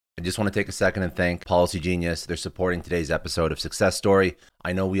I just want to take a second and thank Policy Genius. They're supporting today's episode of Success Story.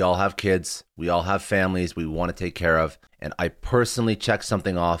 I know we all have kids, we all have families we want to take care of, and I personally checked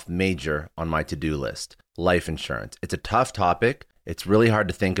something off major on my to-do list: life insurance. It's a tough topic. It's really hard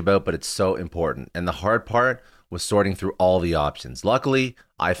to think about, but it's so important. And the hard part was sorting through all the options. Luckily,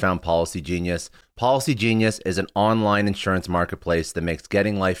 I found Policy Genius. Policy Genius is an online insurance marketplace that makes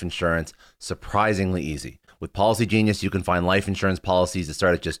getting life insurance surprisingly easy. With Policy Genius, you can find life insurance policies that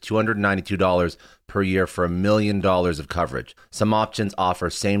start at just $292 per year for $1 million of coverage. Some options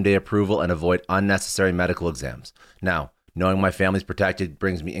offer same-day approval and avoid unnecessary medical exams. Now, knowing my family's protected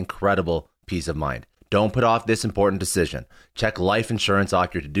brings me incredible peace of mind. Don't put off this important decision. Check life insurance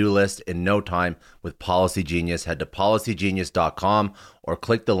off your to-do list in no time with Policy Genius. Head to policygenius.com or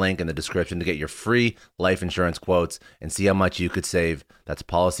click the link in the description to get your free life insurance quotes and see how much you could save. That's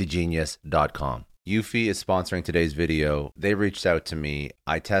policygenius.com. Eufy is sponsoring today's video. They reached out to me.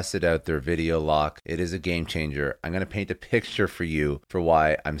 I tested out their video lock. It is a game changer. I'm going to paint a picture for you for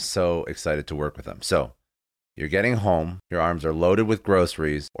why I'm so excited to work with them. So, you're getting home, your arms are loaded with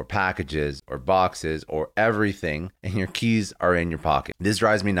groceries or packages or boxes or everything, and your keys are in your pocket. This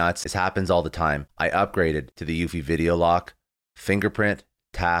drives me nuts. This happens all the time. I upgraded to the Eufy video lock, fingerprint,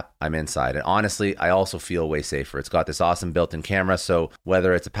 tap, I'm inside. And honestly, I also feel way safer. It's got this awesome built-in camera, so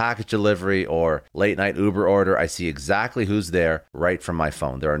whether it's a package delivery or late night Uber order, I see exactly who's there right from my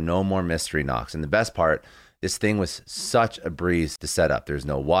phone. There are no more mystery knocks. And the best part, this thing was such a breeze to set up. There's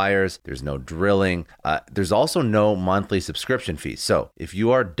no wires, there's no drilling. There's also no monthly subscription fees. So if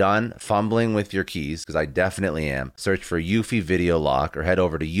you are done fumbling with your keys, because I definitely am, search for Eufy Video Lock or head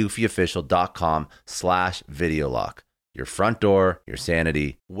over to eufyofficial.com/video lock. Your front door, your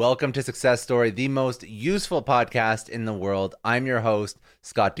sanity. Welcome to Success Story, the most useful podcast in the world. I'm your host,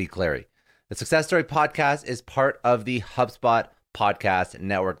 Scott D. Clary. The Success Story podcast is part of the HubSpot Podcast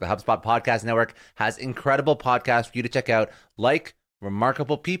Network. The HubSpot Podcast Network has incredible podcasts for you to check out, like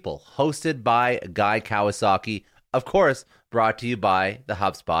Remarkable People, hosted by Guy Kawasaki, of course, brought to you by the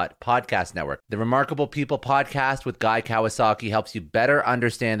HubSpot Podcast Network. The Remarkable People podcast with Guy Kawasaki helps you better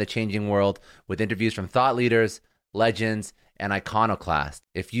understand the changing world with interviews from thought leaders, legends, and iconoclasts.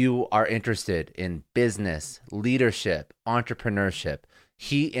 If you are interested in business, leadership, entrepreneurship,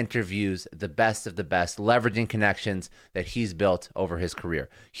 he interviews the best of the best, leveraging connections that he's built over his career.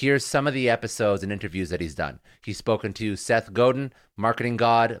 Here's some of the episodes and interviews that he's done. He's spoken to Seth Godin, marketing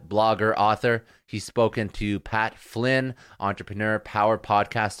god, blogger, author. He's spoken to Pat Flynn, entrepreneur, power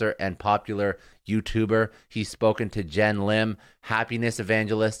podcaster, and popular YouTuber. He's spoken to Jen Lim, happiness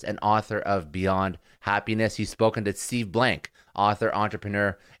evangelist and author of Beyond Happiness. He's spoken to Steve Blank, author,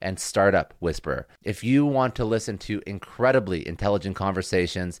 entrepreneur, and startup whisperer. If you want to listen to incredibly intelligent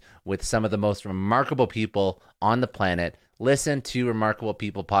conversations with some of the most remarkable people on the planet, listen to Remarkable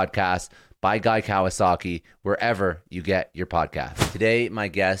People podcast by Guy Kawasaki, wherever you get your podcasts. Today, my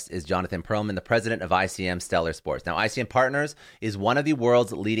guest is Jonathan Perelman, the president of ICM Stellar Sports. Now, ICM Partners is one of the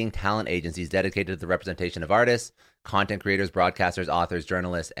world's leading talent agencies dedicated to the representation of artists, content creators, broadcasters, authors,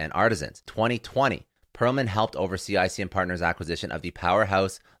 journalists, and artisans. 2020, Perelman helped oversee ICM Partners' acquisition of the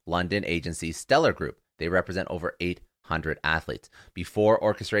powerhouse London agency Stellar Group. They represent over 800 athletes. Before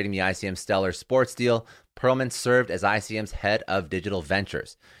orchestrating the ICM Stellar Sports deal, Perelman served as ICM's head of digital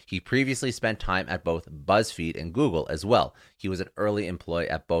ventures. He previously spent time at both BuzzFeed and Google as well. He was an early employee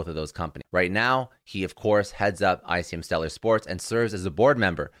at both of those companies. Right now, he of course heads up ICM Stellar Sports and serves as a board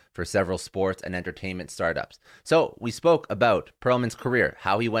member for several sports and entertainment startups. So we spoke about Perelman's career,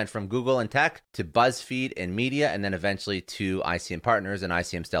 how he went from Google and tech to BuzzFeed and media, and then eventually to ICM Partners and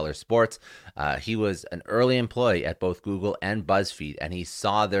ICM Stellar Sports. He was an early employee at both Google and BuzzFeed, and he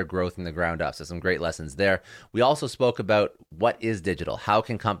saw their growth in the ground up. So some great lessons there. We also spoke about what is digital, how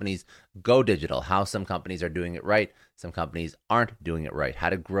can companies go digital, how some companies are doing it right, some companies aren't doing it right, how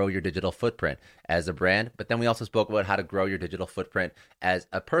to grow your digital footprint as a brand. But then we also spoke about how to grow your digital footprint as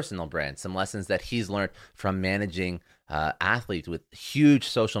a personal brand, some lessons that he's learned from managing athletes with huge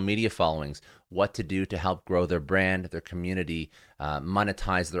social media followings, what to do to help grow their brand, their community,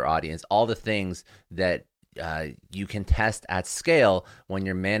 monetize their audience, all the things that you can test at scale when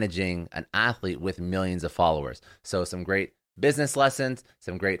you're managing an athlete with millions of followers. So some great business lessons,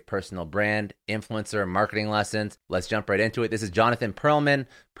 some great personal brand, influencer, marketing lessons. Let's jump right into it. This is Jonathan Perelman,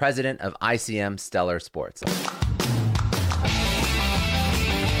 president of ICM Stellar Sports.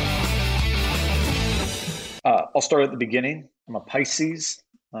 I'll start at the beginning. I'm a Pisces.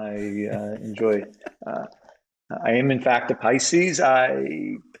 I enjoy, I am in fact a Pisces.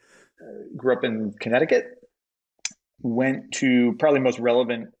 I grew up in Connecticut, went to probably most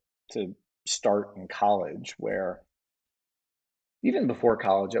relevant to start in college, where even before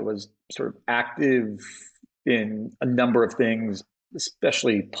college, I was sort of active in a number of things,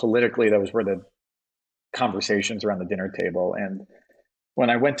 especially politically. That was where the conversations around the dinner table. And when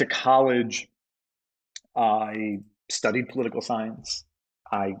I went to college, I studied political science.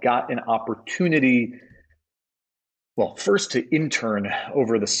 I got an opportunity, well, first to intern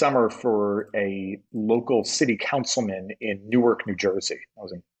over the summer for a local city councilman in Newark, New Jersey. I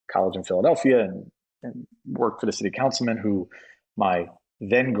was in college in Philadelphia and worked for the city councilman who my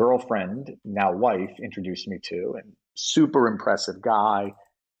then girlfriend, now wife, introduced me to, and super impressive guy.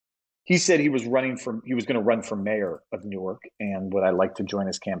 He said he was going to run for mayor of Newark, and would I like to join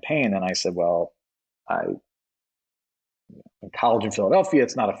his campaign? And I said, well, I in college in Philadelphia,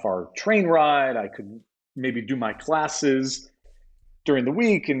 it's not a far train ride. I could maybe do my classes during the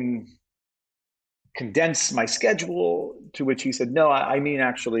week and condense my schedule. To which he said, no, I mean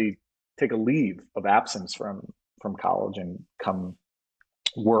actually take a leave of absence from college and come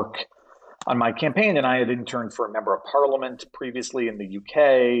work on my campaign. And I had interned for a member of parliament previously in the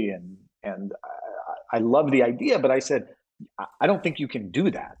UK, and I love the idea, but I said, I don't think you can do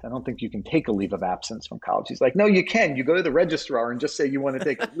that. I don't think you can take a leave of absence from college. He's like, no, you can. You go to the registrar and just say you want to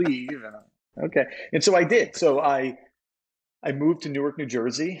take a leave. And okay. And so I did. So I moved to Newark, New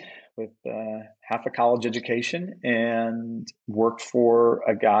Jersey with half a college education and worked for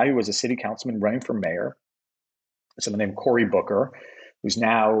a guy who was a city councilman running for mayor, someone named Cory Booker, who's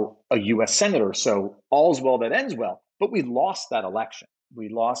now a U.S. senator. So all's well that ends well. But we lost that election. We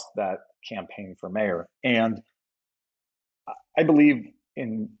lost that campaign for mayor. And I believe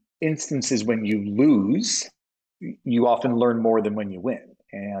in instances when you lose, you often learn more than when you win.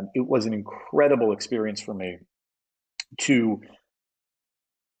 And it was an incredible experience for me to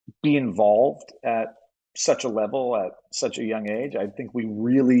be involved at such a level at such a young age. I think we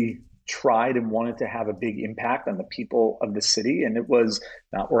really tried and wanted to have a big impact on the people of the city. And it was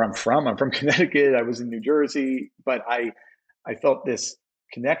not where I'm from. I'm from Connecticut. I was in New Jersey, but I felt this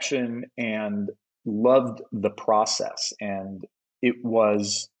connection and loved the process. And it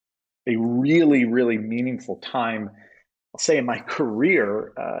was a really, really meaningful time, I'll say, in my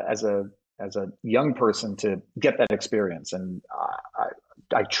career as a young person to get that experience. And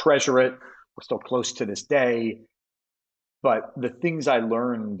I treasure it. We're still close to this day. But the things I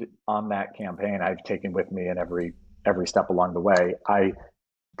learned on that campaign, I've taken with me in every step along the way. I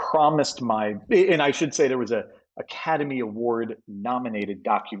promised and I should say there was a Academy Award nominated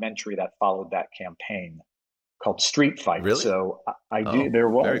documentary that followed that campaign called Street Fight. Really? So I do. There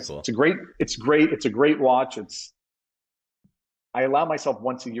was. Very cool. It's great. It's a great watch. I allow myself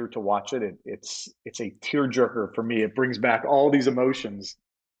once a year to watch it. It's a tearjerker for me. It brings back all these emotions.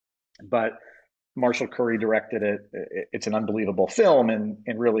 But Marshall Curry directed it. It's an unbelievable film and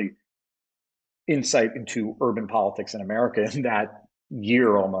really insight into urban politics in America in that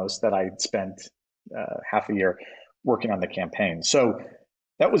year almost that I spent half a year working on the campaign. So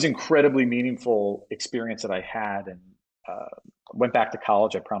that was incredibly meaningful experience that I had, and went back to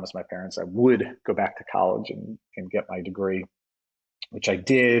college. I promised my parents I would go back to college and get my degree, which I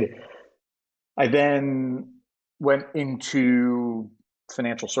did. I then went into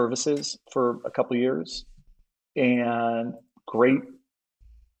financial services for a couple of years, and great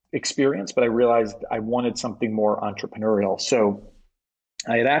experience, but I realized I wanted something more entrepreneurial. So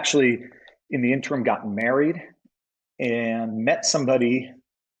I had actually, in the interim, gotten married and met somebody.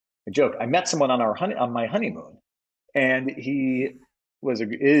 A joke. I met someone on my honeymoon, and he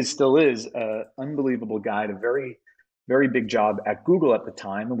still is an unbelievable guy, a very, very big job at Google at the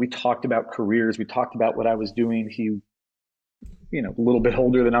time. And we talked about careers. We talked about what I was doing. He, a little bit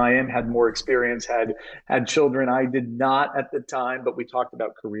older than I am, had more experience, had children. I did not at the time, but we talked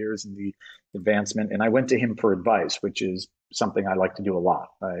about careers and the advancement. And I went to him for advice, which is something I like to do a lot.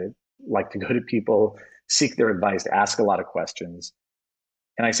 I like to go to people, seek their advice, ask a lot of questions.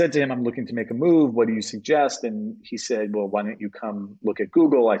 And I said to him, I'm looking to make a move. What do you suggest? And he said, well, why don't you come look at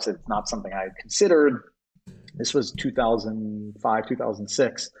Google? I said, it's not something I had considered. This was 2005,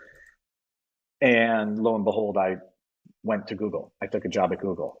 2006. And lo and behold, I went to Google. I took a job at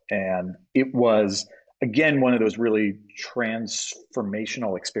Google. And it was, again, one of those really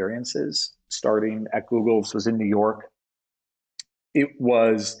transformational experiences starting at Google. This was in New York. It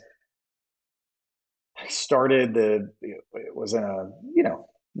was, it was in a,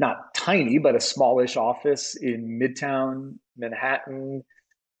 not tiny, but a smallish office in Midtown Manhattan,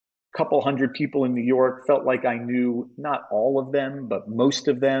 couple hundred people in New York. Felt like I knew not all of them, but most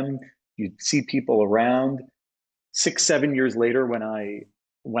of them. You'd see people around. 6-7 years later, when I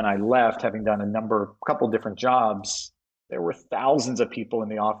left, having done a couple different jobs, there were thousands of people in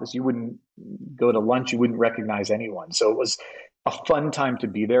the office. You wouldn't go to lunch, you wouldn't recognize anyone. So a fun time to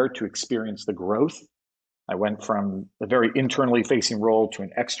be there to experience the growth. I went from a very internally facing role to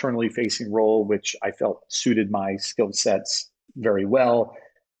an externally facing role, which I felt suited my skill sets very well.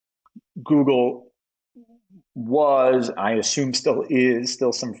 Google was, I assume still is,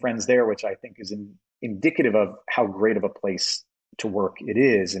 still some friends there, which I think is indicative of how great of a place to work it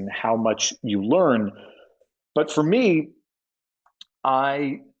is and how much you learn. But for me,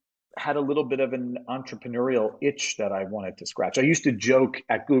 I had a little bit of an entrepreneurial itch that I wanted to scratch. I used to joke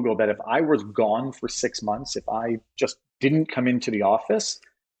at Google that if I was gone for 6 months, if I just didn't come into the office,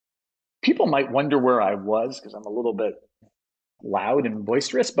 people might wonder where I was because I'm a little bit loud and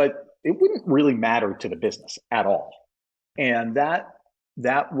boisterous, but it wouldn't really matter to the business at all. And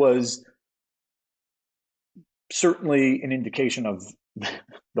that was certainly an indication of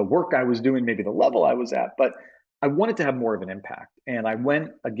the work I was doing, maybe the level I was at, but I wanted to have more of an impact. And I went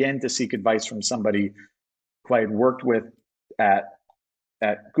again to seek advice from somebody who I had worked with at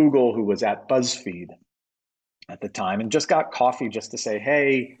Google, who was at BuzzFeed at the time, and just got coffee just to say,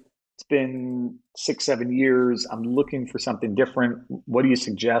 hey, it's been 6-7 years. I'm looking for something different. What do you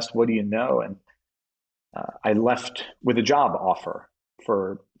suggest? What do you know? And I left with a job offer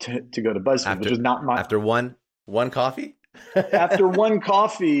to go to BuzzFeed, which was not my after one coffee. after one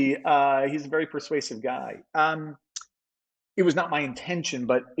coffee. He's a very persuasive guy. It was not my intention,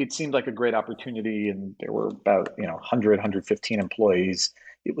 but it seemed like a great opportunity. And there were about 100, 115 employees.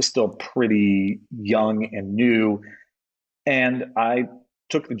 It was still pretty young and new. And I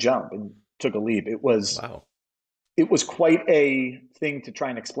took the jump and took a leap. Wow. It was quite a thing to try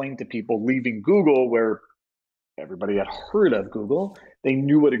and explain to people leaving Google, where everybody had heard of Google. They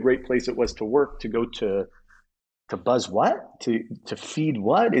knew what a great place it was to work, to go to Buzz what? To feed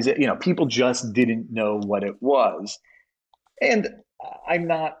what? Is it, people just didn't know what it was. And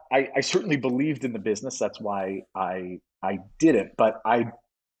I certainly believed in the business. That's why I did it. But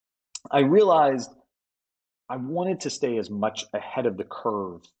I realized I wanted to stay as much ahead of the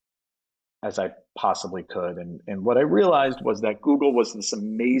curve as I possibly could. And what I realized was that Google was this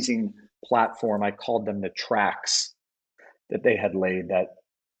amazing platform. I called them the tracks that they had laid that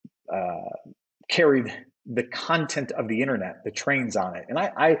carried the content of the internet, the trains on it. And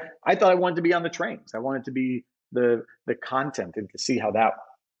I thought I wanted to be on the trains. I wanted to be the content and to see how that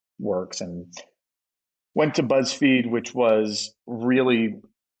works. And went to BuzzFeed, which was really,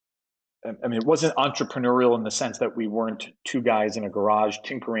 it wasn't entrepreneurial in the sense that we weren't two guys in a garage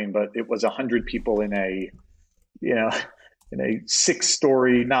tinkering, but it was 100 people in a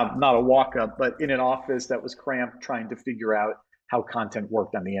 6-story, not a walk-up, but in an office that was cramped, trying to figure out how content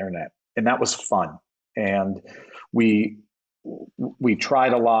worked on the internet. And that was fun. And we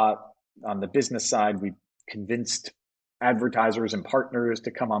tried a lot on the business side. We convinced advertisers and partners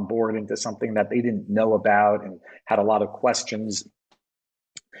to come on board into something that they didn't know about and had a lot of questions.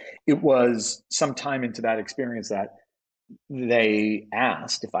 It was some time into that experience that they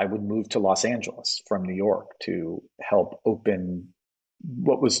asked if I would move to Los Angeles from New York to help open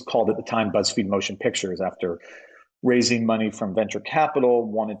what was called at the time BuzzFeed Motion Pictures, after raising money from venture capital,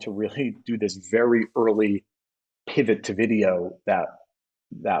 wanted to really do this very early pivot to video that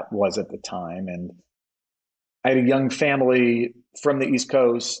was at the time. And I had a young family from the East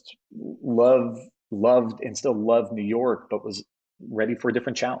Coast, loved and still love New York, but was ready for a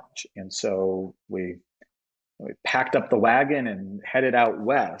different challenge. And so we packed up the wagon and headed out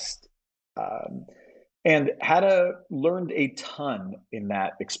west, and learned a ton in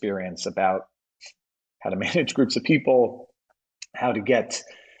that experience about how to manage groups of people, how to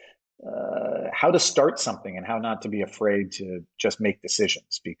start something, and how not to be afraid to just make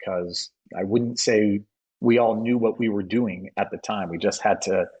decisions, because I wouldn't say we all knew what we were doing at the time. We just had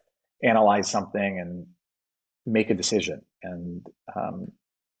to analyze something and make a decision. And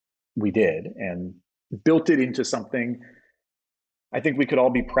we did, and built it into something I think we could all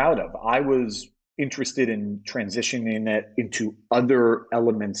be proud of. I was interested in transitioning it into other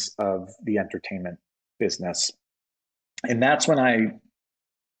elements of the entertainment business. And that's when I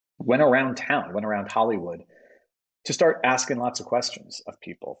went around town, went around Hollywood, to start asking lots of questions of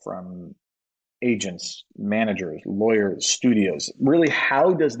people, from agents, managers, lawyers, studios. Really,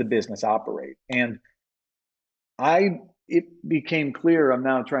 how does the business operate? And it became clear, I'm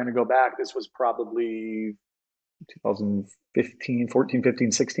now trying to go back, this was probably 2015, 14,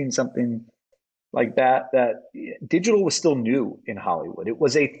 15, 16, something like that digital was still new in Hollywood. It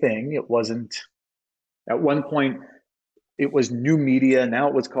was a thing. It wasn't, at one point, it was new media. Now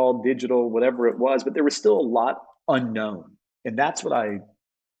it was called digital, whatever it was, but there was still a lot unknown. And that's what I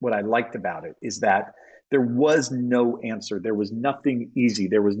liked about it, is that there was no answer. There was nothing easy.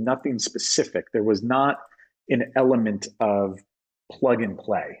 There was nothing specific. There was not an element of plug and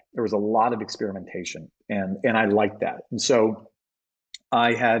play. There was a lot of experimentation, and I liked that. And so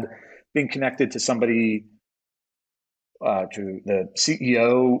I had been connected to somebody, to the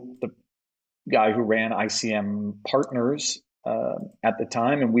CEO, the guy who ran ICM Partners at the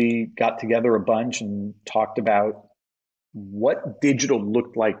time, and we got together a bunch and talked about what digital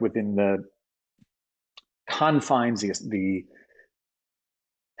looked like within the confines, the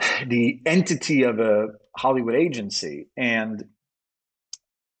entity of a Hollywood agency. And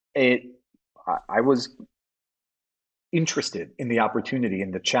I was interested in the opportunity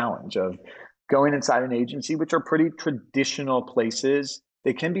and the challenge of going inside an agency, which are pretty traditional places.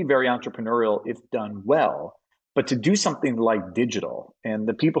 They can be very entrepreneurial if done well, but to do something like digital, and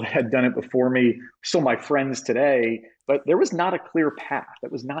the people that had done it before me, still my friends today, but there was not a clear path.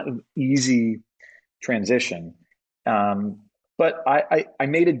 That was not an easy transition. But I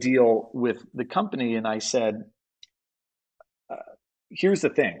made a deal with the company, and I said, here's the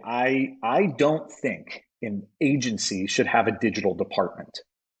thing. I don't think an agency should have a digital department.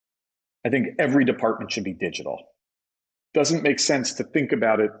 I think every department should be digital. Doesn't make sense to think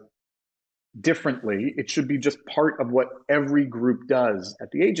about it differently. It should be just part of what every group does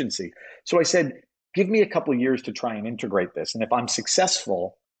at the agency. So I said, give me a couple of years to try and integrate this. And if I'm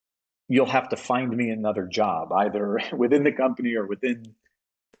successful, you'll have to find me another job, either within the company or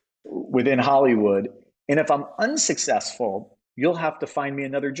within Hollywood. And if I'm unsuccessful, you'll have to find me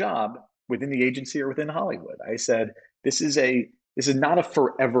another job within the agency or within Hollywood. I said, this is not a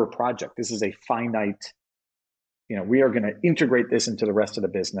forever project. This is a finite, we are going to integrate this into the rest of the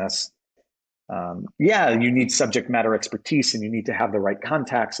business. Yeah, you need subject matter expertise and you need to have the right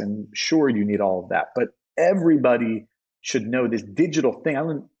contacts, and sure, you need all of that. But everybody should know this digital thing. I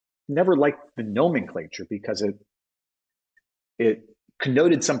never liked the nomenclature because it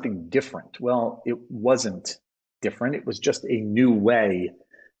connoted something different. Well, it wasn't different. It was just a new way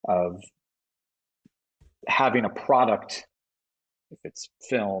of having a product, if it's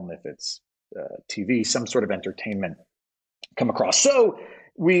film, if it's TV, some sort of entertainment, come across. So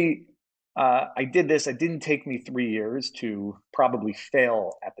I did this. It didn't take me 3 years to probably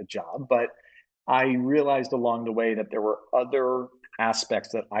fail at the job, but I realized along the way that there were other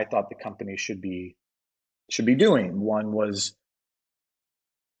aspects that I thought the company should be doing. One was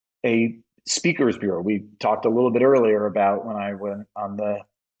a speakers bureau. We talked a little bit earlier about when I went on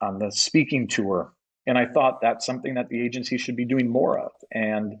the speaking tour, and I thought that's something that the agency should be doing more of.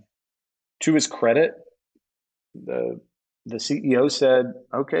 And to his credit, the CEO said,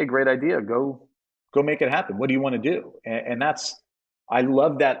 "Okay, great idea. Go make it happen. What do you want to do?" And I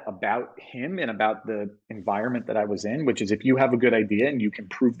love that about him and about the environment that I was in, which is if you have a good idea and you can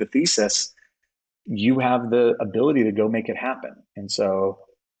prove the thesis, you have the ability to go make it happen. And so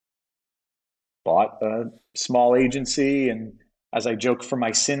bought a small agency, and as I joke, for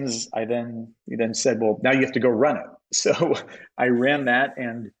my sins, he then said, "Well, now you have to go run it." So I ran that,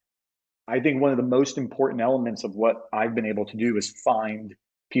 and I think one of the most important elements of what I've been able to do is find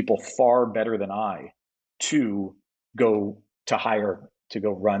people far better than I to hire to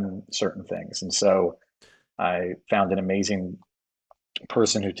go run certain things. And so I found an amazing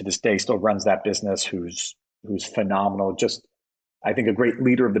person who to this day still runs that business, who's phenomenal. Just, I think, a great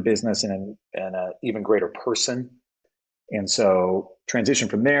leader of the business and an even greater person. And so transition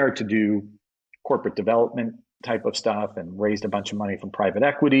from there to do corporate development type of stuff, and raised a bunch of money from private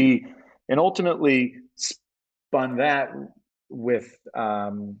equity, and ultimately spun that with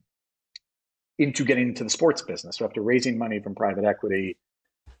into getting into the sports business. So after raising money from private equity,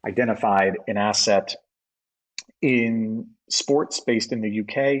 identified an asset in sports based in the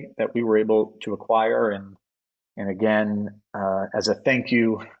UK that we were able to acquire. And again, as a thank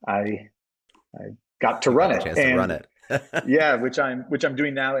you, I got to run it. To run it. Yeah, which I'm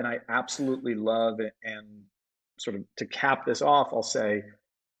doing now, and I absolutely love it. And sort of to cap this off, I'll say,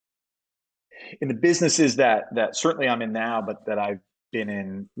 in the businesses that certainly I'm in now, but that I've been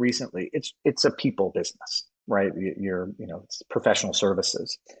in recently, it's a people business, right? It's professional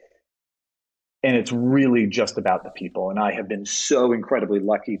services, and it's really just about the people. And I have been so incredibly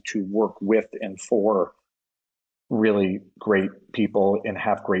lucky to work with and for really great people and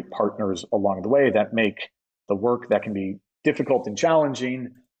have great partners along the way that make the work that can be difficult and challenging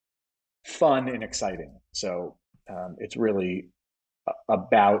fun and exciting. So it's really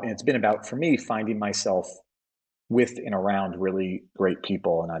it's been about, for me, finding myself with and around really great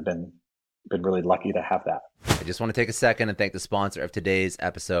people. And I've been really lucky to have that. I just want to take a second and thank the sponsor of today's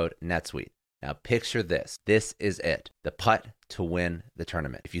episode, NetSuite. Now picture this. This is it. The putt to win the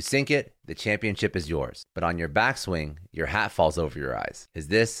tournament. If you sink it, the championship is yours. But on your backswing, your hat falls over your eyes. Is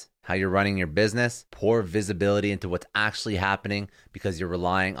this how you're running your business, poor visibility into what's actually happening because you're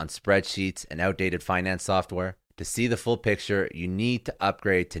relying on spreadsheets and outdated finance software. To see the full picture, you need to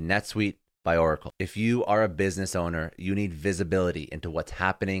upgrade to NetSuite by Oracle. If you are a business owner, you need visibility into what's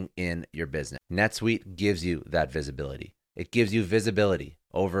happening in your business. NetSuite gives you that visibility. It gives you visibility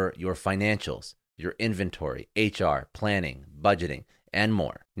over your financials, your inventory, HR, planning, budgeting, and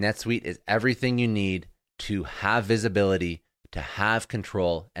more. NetSuite is everything you need to have visibility, to have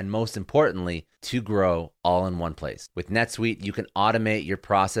control, and most importantly, to grow all in one place. With NetSuite, you can automate your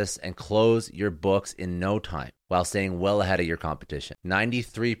process and close your books in no time while staying well ahead of your competition.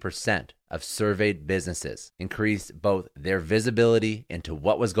 93% of surveyed businesses increased both their visibility into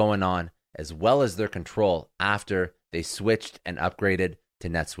what was going on as well as their control after they switched and upgraded to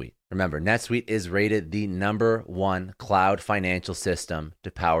NetSuite. Remember, NetSuite is rated the #1 cloud financial system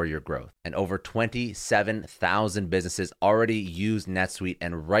to power your growth. And over 27,000 businesses already use NetSuite.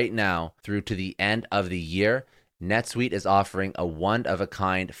 And right now, through to the end of the year, NetSuite is offering a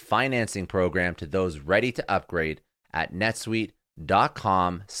one-of-a-kind financing program to those ready to upgrade at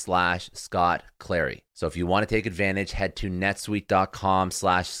netsuite.com/Scott Clary. So if you want to take advantage, head to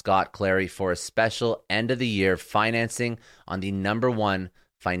netsuite.com/Scott Clary for a special end of the year financing on the #1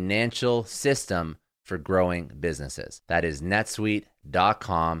 financial system for growing businesses. That is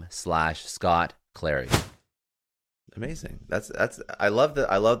netsuite.com/Scott Clary. Amazing. I love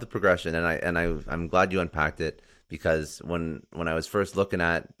the progression, and I'm glad you unpacked it, because when I was first looking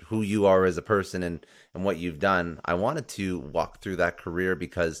at who you are as a person and what you've done, I wanted to walk through that career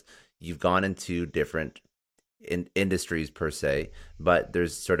because you've gone into different industries per se, but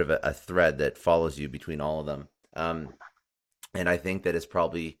there's sort of a thread that follows you between all of them. And I think that it's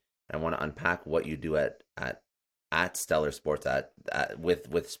probably, I want to unpack what you do at Stellar Sports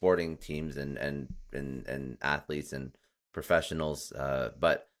with sporting teams and athletes and professionals,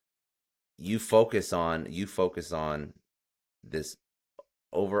 but you focus on this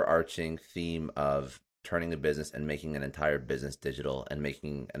overarching theme of turning a business and making an entire business digital and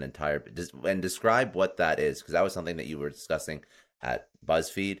making an entire, and describe what that is, because that was something that you were discussing at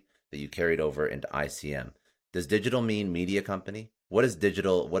BuzzFeed that you carried over into ICM. Does digital mean media company? What is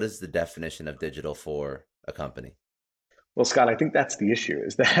digital? What is the definition of digital for a company? Well, Scott, I think that's the issue,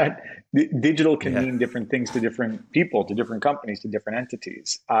 is that digital can mean different things to different people, to different companies, to different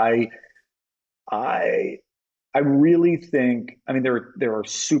entities. I really think, I mean, there are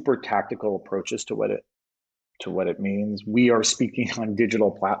super tactical approaches to what it means. We are speaking on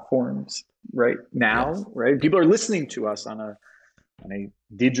digital platforms right now, yes. Right? People are listening to us on a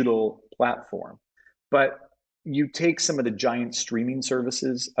digital platform. But you take some of the giant streaming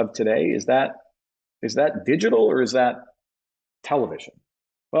services of today, is that digital or is that television?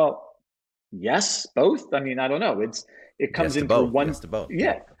 Well, yes, both. I mean, I don't know. It comes in through one. Yes to both.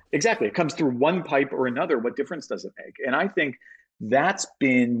 Yeah, exactly. It comes through one pipe or another. What difference does it make? And I think that's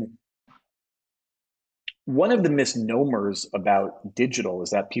been one of the misnomers about digital,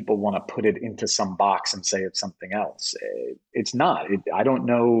 is that people want to put it into some box and say it's something else. It's not. I don't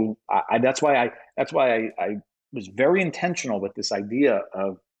know. That's why I was very intentional with this idea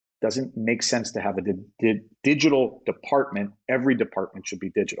of, doesn't make sense to have a digital department. Every department should be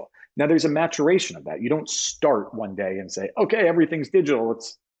digital. Now, there's a maturation of that. You don't start one day and say, okay, everything's digital.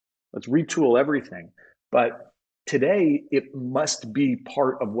 Let's retool everything. But today, it must be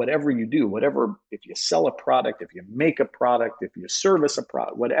part of whatever you do. Whatever, if you sell a product, if you make a product, if you service a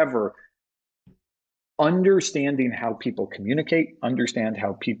product, whatever. Understanding how people communicate, understanding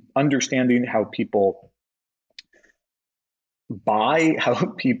how people buy, how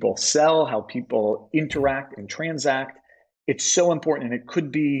people sell, how people interact and transact. It's so important. And it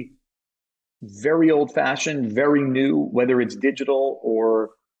could be very old-fashioned, very new, whether it's digital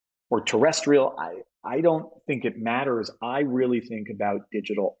or terrestrial. I don't think it matters. I really think about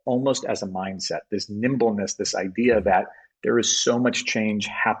digital almost as a mindset, this nimbleness, this idea that there is so much change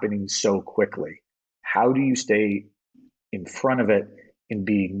happening so quickly. How do you stay in front of it and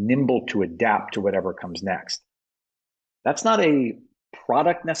be nimble to adapt to whatever comes next? That's not a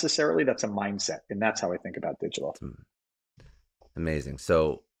product necessarily, that's a mindset. And that's how I think about digital. Amazing.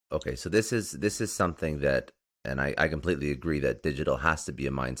 So, okay. So this is something that, and I completely agree that digital has to be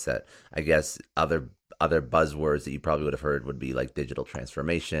a mindset. I guess other buzzwords that you probably would have heard would be like digital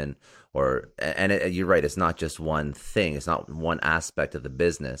transformation, you're right. It's not just one thing. It's not one aspect of the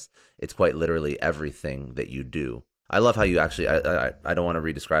business. It's quite literally everything that you do. I love how you actually, I don't want to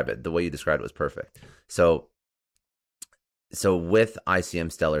re-describe it. The way you described it was perfect. So with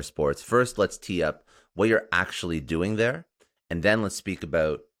ICM Stellar Sports, first let's tee up what you're actually doing there, and then let's speak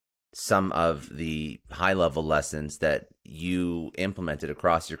about some of the high level lessons that you implemented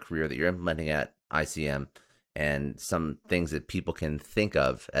across your career that you're implementing at ICM, and some things that people can think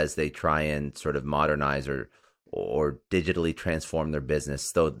of as they try and sort of modernize or digitally transform their business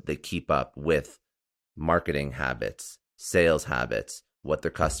so they keep up with marketing habits, sales habits, what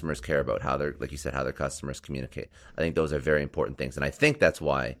their customers care about, how they're, like you said, how their customers communicate. I think those are very important things. And I think that's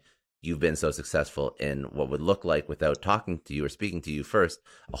why you've been so successful in what would look like, without talking to you or speaking to you first,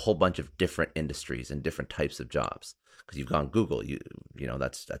 a whole bunch of different industries and different types of jobs. Because you've gone Google, you know,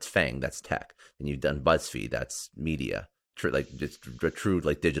 that's FANG, that's tech, and you've done BuzzFeed, that's media, like just a true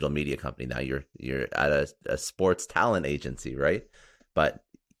like digital media company. Now you're at a sports talent agency, right? But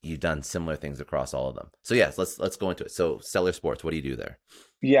you've done similar things across all of them. So yes, let's go into it. So Stellar Sports, what do you do there?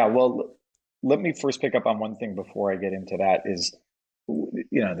 Yeah, well, let me first pick up on one thing before I get into that is,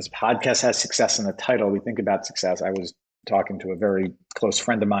 this podcast has success in the title. We think about success. I was talking to a very close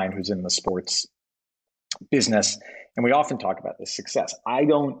friend of mine who's in the sports business, and we often talk about this success. I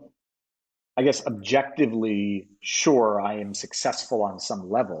guess objectively, sure, I am successful on some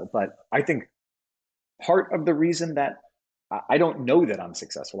level, but I think part of the reason that I don't know that I'm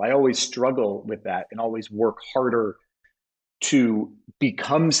successful, I always struggle with that and always work harder to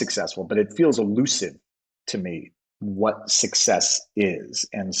become successful, but it feels elusive to me what success is.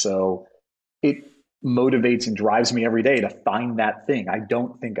 And so it motivates and drives me every day to find that thing. I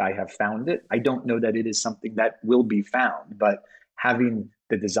don't think I have found it. I don't know that it is something that will be found, but having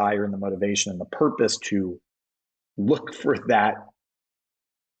the desire and the motivation and the purpose to look for that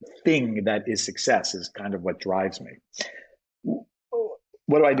thing that is success is kind of what drives me.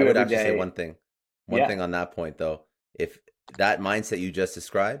 What do I do I would every actually say day? one Yeah. thing on that point though. If that mindset you just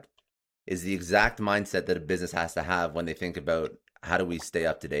described is the exact mindset that a business has to have when they think about how do we stay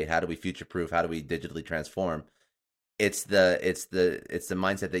up to date, how do we future proof, how do we digitally transform. It's the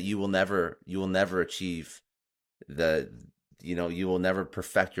mindset that you will never achieve the you will never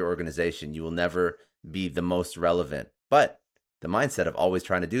perfect your organization, you will never be the most relevant, but the mindset of always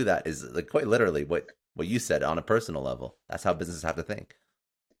trying to do that is like quite literally what you said on a personal level. That's how businesses have to think.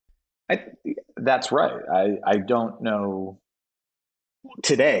 I, that's right. I don't know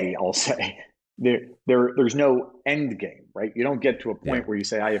today. I'll say there's no end game, right? You don't get to a Yeah. point where you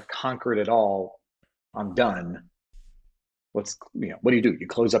say I have conquered it all. I'm done. What do you do? You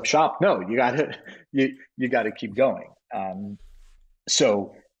close up shop? No, you got to keep going.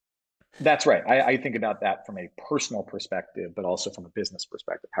 So that's right. I think about that from a personal perspective, but also from a business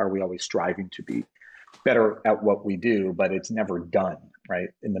perspective. How are we always striving to be better at what we do, but it's never done, right?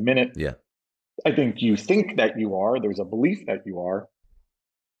 In the minute Yeah. I think you think that you are, there's a belief that you are,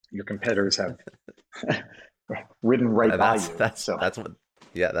 your competitors have ridden right by That's you. that's So that's what.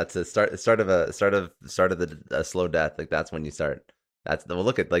 Yeah, that's a start of the a slow death. Like that's when you start. That's the well,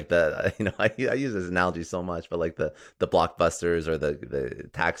 look at like the I use this analogy so much, but like the blockbusters or the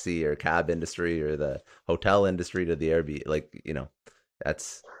taxi or cab industry or the hotel industry to the Airbnb, like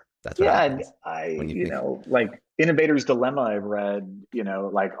that's that's what yeah, and happens when you think. like Innovator's Dilemma, I've read,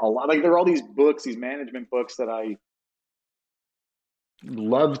 like a lot, like there are all these books, these management books that I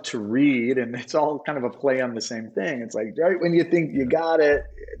love to read, and it's all kind of a play on the same thing. It's like right when you think you Yeah, got it,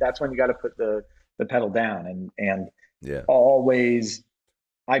 that's when you got to put the pedal down, and yeah, always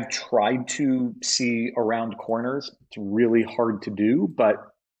I've tried to see around corners. It's really hard to do, but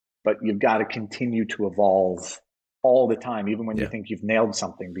you've got to continue to evolve all the time, even when you yeah. think you've nailed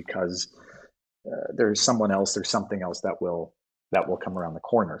something, because there's something else that will come around the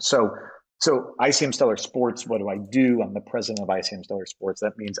corner. So ICM Stellar Sports, what do I do? I'm the president of ICM Stellar Sports.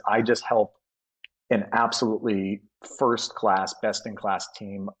 That means I just help an absolutely first class, best in class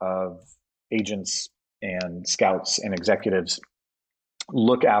team of agents and scouts and executives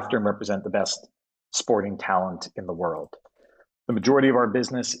look after and represent the best sporting talent in the world. The majority of our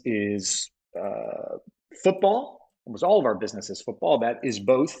business is football. Almost all of our business is football. That is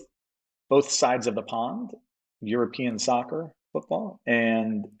both sides of the pond: European soccer football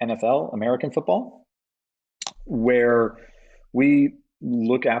and NFL, American football, where we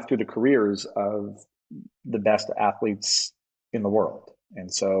look after the careers of the best athletes in the world.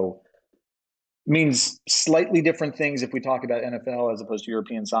 And so it means slightly different things if we talk about NFL as opposed to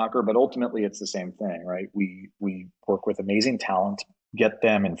European soccer, but ultimately it's the same thing, right? We work with amazing talent, get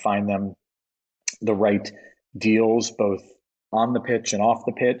them and find them the right deals, both on the pitch and off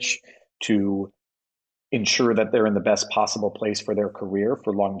the pitch, to ensure that they're in the best possible place for their career,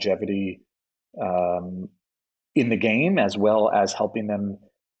 for longevity um, in the game, as well as helping them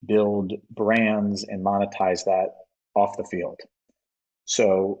build brands and monetize that off the field.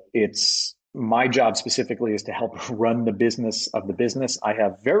 So my job specifically is to help run the business of the business. I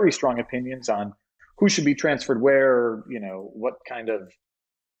have very strong opinions on who should be transferred where, what kind of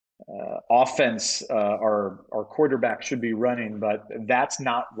offense our quarterback should be running, but that's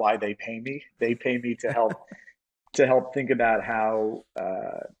not why they pay me. They pay me to help think about how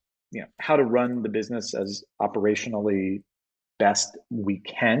to run the business as operationally best we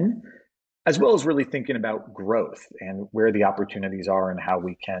can, as well as really thinking about growth and where the opportunities are and how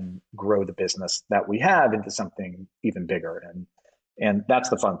we can grow the business that we have into something even bigger. And that's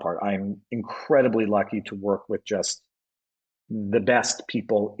the fun part. I'm incredibly lucky to work with just the best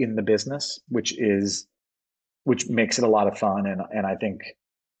people in the business, which makes it a lot of fun. And I think,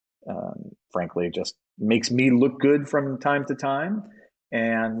 frankly, just makes me look good from time to time.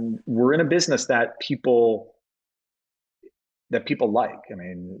 And we're in a business that people like. I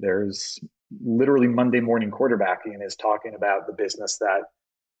mean, there's literally Monday morning quarterbacking is talking about the business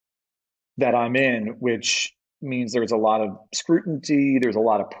that I'm in, which means there's a lot of scrutiny, there's a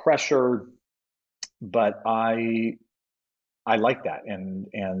lot of pressure, but I like that.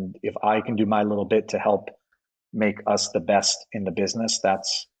 And if I can do my little bit to help make us the best in the business,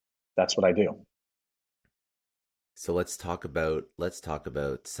 that's what I do. So let's talk about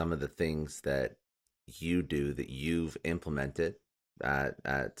some of the things that you do that you've implemented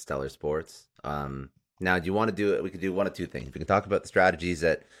at Stellar Sports. Now, do you want to do it? We could do one of two things. We can talk about the strategies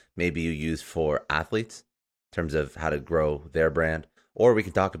that maybe you use for athletes in terms of how to grow their brand, or we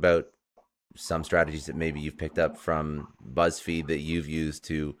can talk about some strategies that maybe you've picked up from BuzzFeed that you've used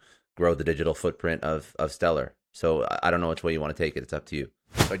to grow the digital footprint of Stellar. So I don't know which way you want to take it. It's up to you.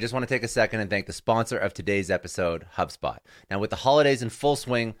 So I just want to take a second and thank the sponsor of today's episode, HubSpot. Now, with the holidays in full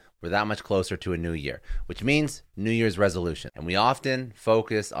swing, we're that much closer to a new year, which means New Year's resolution. And we often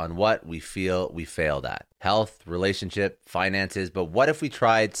focus on what we feel we failed at: health, relationship, finances. But what if we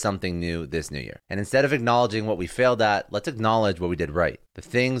tried something new this new year? And instead of acknowledging what we failed at, let's acknowledge what we did right, the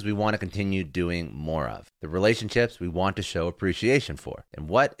things we want to continue doing more of, the relationships we want to show appreciation for. And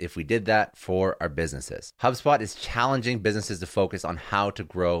what if we did that for our businesses? HubSpot is challenging businesses to focus on how to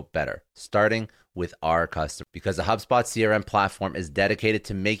grow better, starting with our customers, because the HubSpot CRM platform is dedicated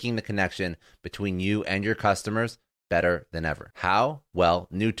to making the connection between you and your customers better than ever. How? Well,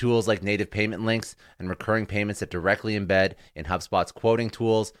 new tools like native payment links and recurring payments that directly embed in HubSpot's quoting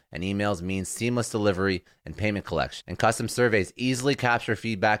tools and emails means seamless delivery and payment collection. And custom surveys easily capture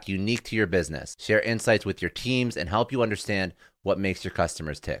feedback unique to your business, share insights with your teams, and help you understand what makes your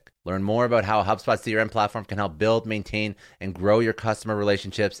customers tick. Learn more about how HubSpot's CRM platform can help build, maintain, and grow your customer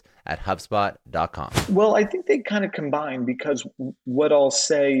relationships at HubSpot.com. Well, I think they kind of combine, because what I'll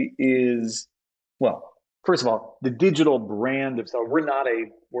say is, well, first of all, the digital brand of, so we're not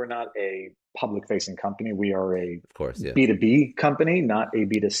a public facing company. We are a Of course, yeah. B2B company, not a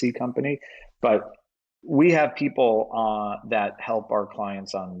B2C company. But we have people that help our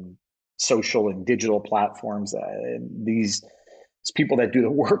clients on social and digital platforms. These people that do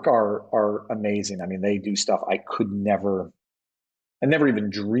the work are amazing. I mean, they do stuff I never even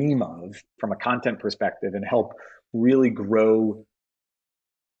dream of from a content perspective, and help really grow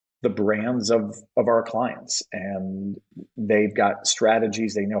the brands of our clients. And they've got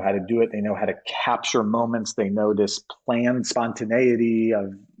strategies. They know how to do it. They know how to capture moments. They know this planned spontaneity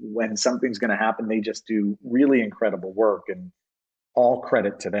of when something's going to happen. They just do really incredible work, and all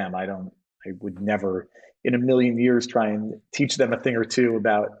credit to them. I would never in a million years try and teach them a thing or two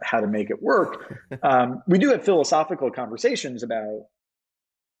about how to make it work. We do have philosophical conversations about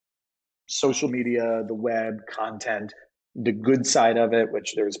social media, the web, content, the good side of it,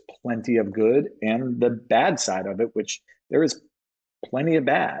 which there's plenty of good, and the bad side of it, which there is plenty of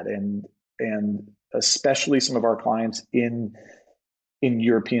bad. And especially some of our clients in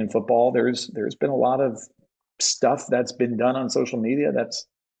European football, there's been a lot of stuff that's been done on social media that's,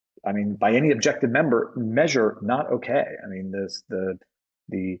 I mean, by any objective measure, not okay. I mean,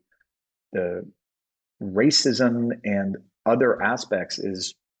 the racism and other aspects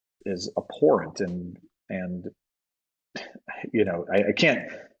is abhorrent, and I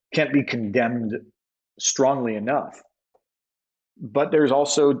can't be condemned strongly enough. But there's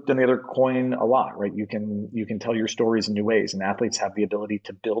also the other coin a lot, right? You can tell your stories in new ways, and athletes have the ability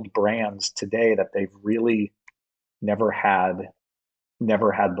to build brands today that they've really never had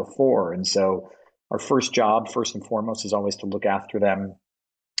before. And so our first job, first and foremost, is always to look after them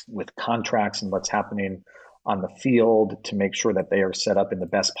with contracts and what's happening on the field to make sure that they are set up in the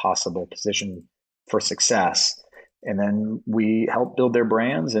best possible position for success. And then we help build their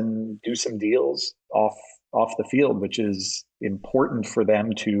brands and do some deals off the field, which is important for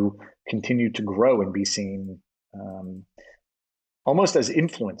them to continue to grow and be seen almost as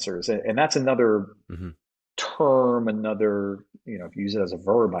influencers. And that's another Hmm. term, another, if you use it as a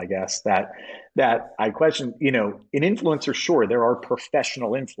verb, I guess, that I question, an influencer, sure, there are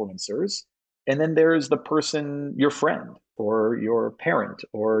professional influencers. And then there's the person, your friend or your parent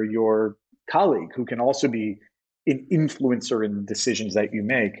or your colleague who can also be an influencer in decisions that you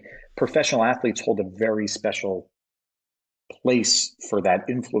make. Professional athletes hold a very special place for that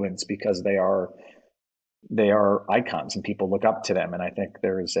influence because they are icons and people look up to them. And I think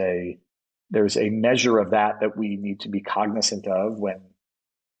there's a measure of that we need to be cognizant of when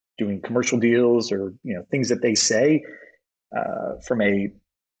doing commercial deals or things that they say from a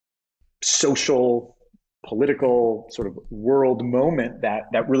social, political sort of world moment that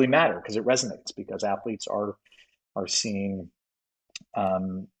really matter because it resonates because athletes are seen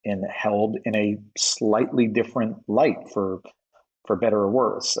and held in a slightly different light for better or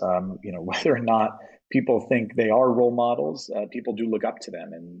worse. Whether or not people think they are role models, people do look up to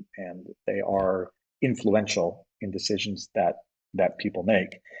them, and they Yeah. are influential in decisions that people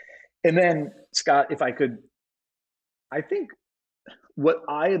make. And then, Scott, if I could, I think what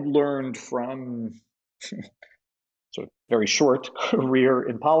I had learned from sort of very short career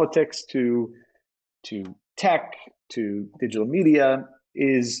in politics to tech to digital media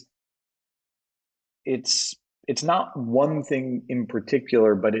is it's it's not one thing in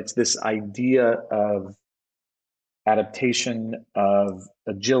particular, but it's this idea of adaptation, of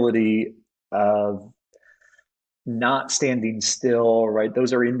agility, of not standing still, right?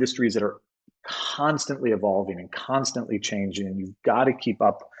 Those are industries that are constantly evolving and constantly changing, and you've got to keep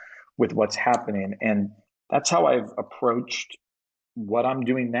up with what's happening. And that's how I've approached what I'm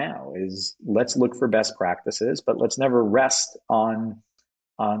doing now is let's look for best practices, but let's never rest on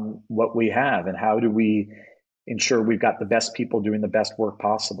what we have and how do we ensure we've got the best people doing the best work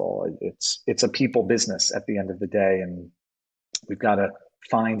possible. It's a people business at the end of the day, and we've got to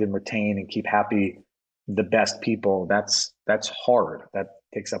find and retain and keep happy the best people. That's hard. That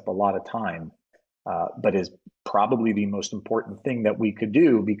takes up a lot of time, but is probably the most important thing that we could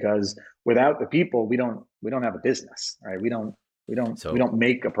do because without the people, we don't have a business, right? We So, don't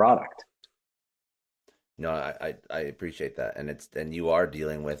make a product. no, I appreciate that, and you are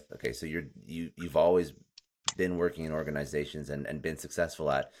dealing with, okay. So you've always been working in organizations and been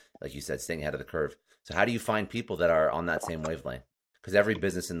successful at, like you said, staying ahead of the curve. So how do you find people that are on that same wavelength? Because every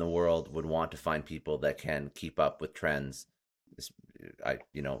business in the world would want to find people that can keep up with trends. At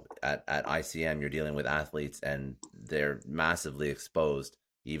ICM, you're dealing with athletes and they're massively exposed.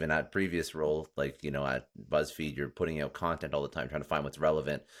 Even at previous role, like, at BuzzFeed, you're putting out content all the time, trying to find what's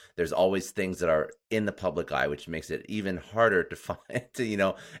relevant. There's always things that are in the public eye, which makes it even harder to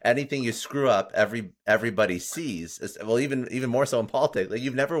find, anything you screw up, everybody sees. Well, even more so in politics. Like,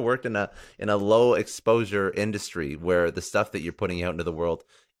 you've never worked in a low exposure industry where the stuff that you're putting out into the world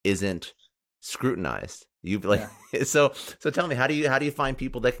isn't scrutinized. You've like Yeah. so tell me, how do you find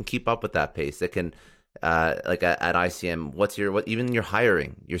people that can keep up with that pace, that can like at ICM, what even your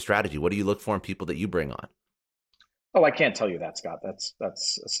hiring, your strategy, what do you look for in people that you bring on? Oh, I can't tell you that, Scott. That's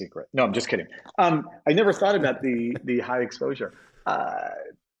a secret. No, I'm just kidding. I never thought about the high exposure. Uh,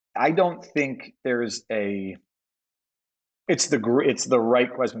 I don't think there's a. It's the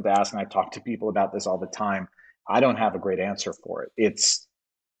right question to ask, and I talk to people about this all the time. I don't have a great answer for it.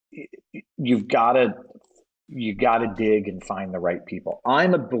 You've got to you got to dig and find the right people.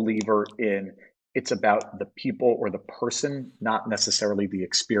 I'm a believer in it's about the people or the person, not necessarily the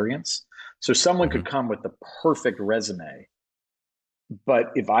experience. So someone Hmm. could come with the perfect resume,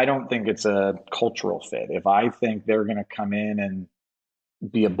 but if I don't think it's a cultural fit, if I think they're going to come in and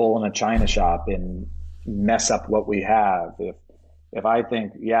be a bull in a china shop and mess up what we have, if I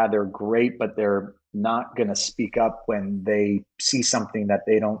think, yeah, they're great, but they're not going to speak up when they see something that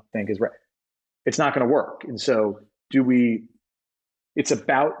they don't think is right, it's not going to work. And so, do we? It's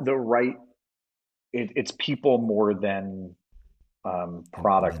about the right. It's people more than Then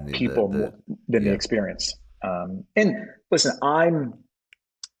product. the People more than the yeah. experience. And listen,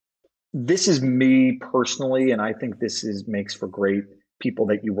 this is me personally, and I think this is makes for great people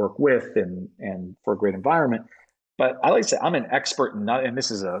that you work with and for a great environment. But I like to say I'm an expert in not, and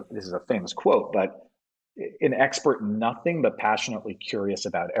this is a famous quote, but an expert in nothing but passionately curious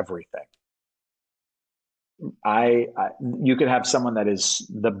about everything. I you could have someone that is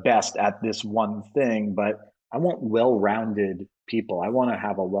the best at this one thing, but I want well-rounded people. I want to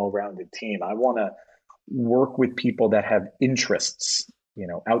have a well-rounded team. I want to work with people that have interests,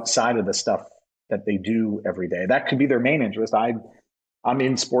 outside of the stuff that they do every day. That could be their main interest. I'm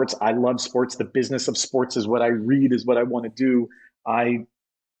in sports. I love sports. The business of sports is what I read, is what I want to do. I'm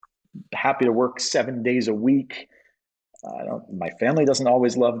happy to work 7 days a week. I don't. My family doesn't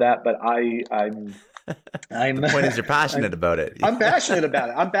always love that, but I'm The point is you're passionate I'm about it. I'm passionate about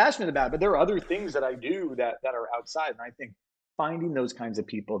it. I'm passionate about it. But there are other things that I do that are outside, and I think finding those kinds of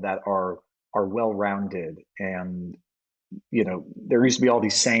people that are well rounded, and there used to be all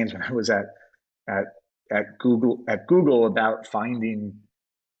these sayings when I was at at Google about finding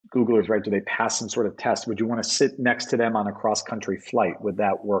Googlers, right? Do they pass some sort of test? Would you want to sit next to them on a cross country flight? Would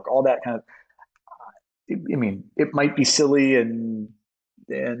that work? All that kind of. I mean, it might be silly and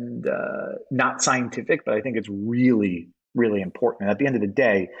not scientific, but I think it's really, really important. And at the end of the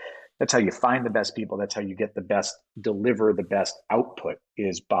day, that's how you find the best people. That's how you get the best, deliver the best output,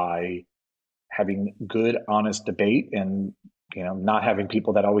 is by having good, honest debate, and not having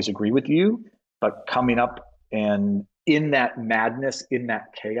people that always agree with you, but coming up, and in that madness, in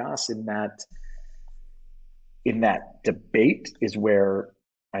that chaos, in that debate is where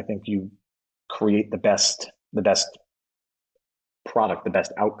I think you create the best product, the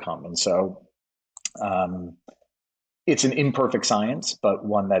best outcome. And so um, it's an imperfect science, but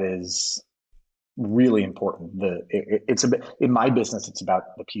one that is really important. It's in my business, it's about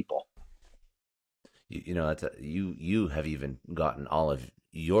the people. You have even gotten all of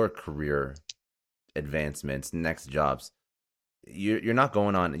your career advancements, next jobs. You're not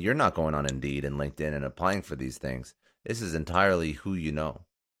going on Indeed and LinkedIn and applying for these things. This is entirely who you know.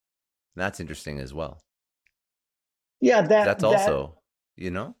 That's interesting as well. Yeah, 'Cause that that's that also, you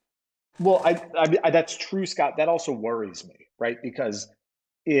know, well, that's true, Scott. That also worries me, right? Because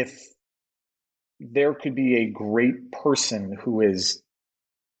if there could be a great person who is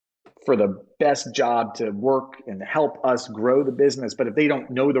for the best job to work and help us grow the business, but if they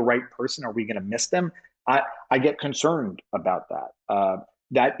don't know the right person, are we going to miss them? I get concerned about that.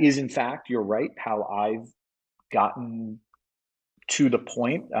 That is, in fact, you're right, how I've gotten to the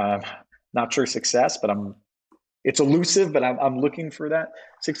point. Not sure success, but it's elusive, but I'm looking for that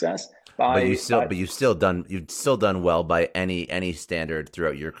success but you by still but you've still done well by any standard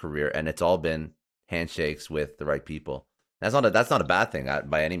throughout your career, and it's all been handshakes with the right people. That's not a bad thing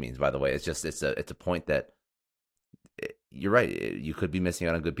by any means, by the way. It's a point that you're right. You could be missing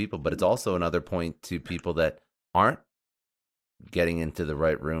out on good people, but it's also another point to people that aren't getting into the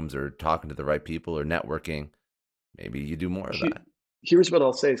right rooms or talking to the right people or networking. Maybe you do more of that. here's what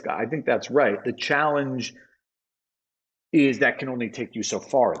I'll say, Scott. I think that's right. The challenge is that can only take you so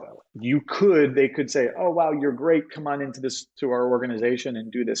far, though. They could say, oh, wow, you're great. Come on to our organization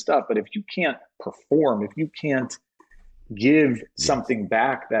and do this stuff. But if you can't perform, if you can't give Yes. something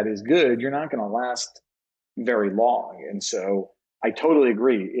back that is good, you're not going to last very long. And so I totally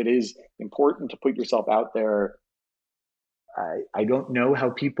agree. It is important to put yourself out there. I don't know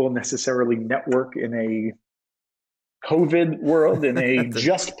how people necessarily network in a COVID world, in a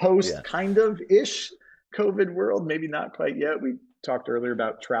just post Yeah. kind of ish COVID world. Maybe not quite yet. We talked earlier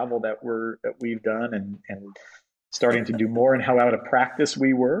about travel that we've done, and starting to do more, and how out of practice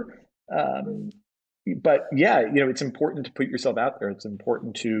we were. Um, but yeah, it's important to put yourself out there. It's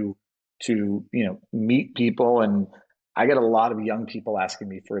important to meet people, and I get a lot of young people asking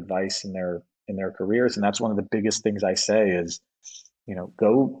me for advice in their careers, and that's one of the biggest things I say is,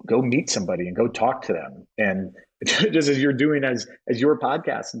 go meet somebody and go talk to them, and just as you're doing, as your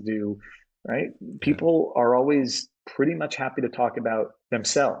podcasts do, right? Yeah. People are always pretty much happy to talk about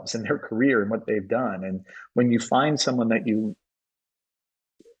themselves and their career and what they've done, and when you find someone that you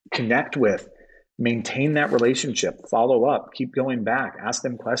connect with, maintain that relationship, follow up, keep going back, ask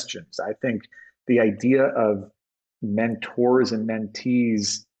them questions. I think the idea of mentors and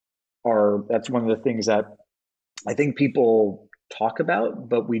mentees that's one of the things that I think people talk about,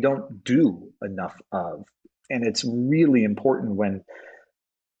 but we don't do enough of. And it's really important when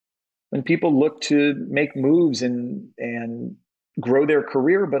people look to make moves and grow their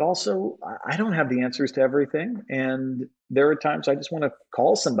career, but also I don't have the answers to everything. And there are times I just want to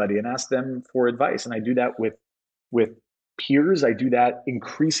call somebody and ask them for advice. And I do that with peers. I do that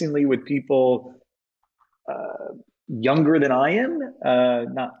increasingly with people younger than I am,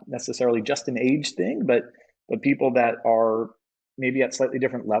 not necessarily just an age thing, but people that are maybe at slightly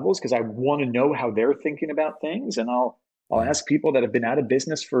different levels, because I want to know how they're thinking about things. And I'll Yeah. ask people that have been out of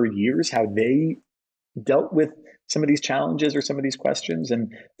business for years how they dealt with some of these challenges or some of these questions.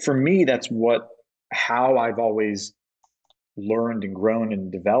 And for me, that's how I've always learned and grown and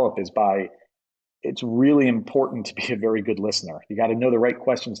developed, is by, it's really important to be a very good listener. You got to know the right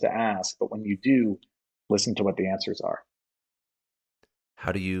questions to ask, but when you do, listen to what the answers are.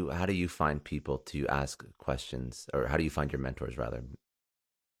 How do you find people to ask questions, or how do you find your mentors rather?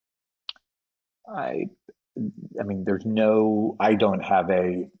 I I mean, I don't have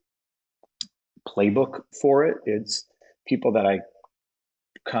a playbook for it. people that I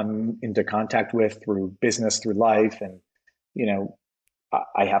come into contact with through business, through life. And, you know,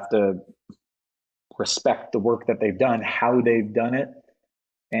 I have to respect the work that they've done, how they've done it,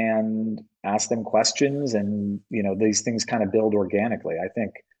 and ask them questions. And, you know, these things kind of build organically. I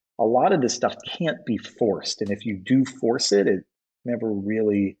think a lot of this stuff can't be forced. And if you do force it, it never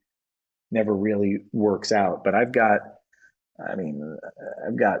really, never really works out. But I mean,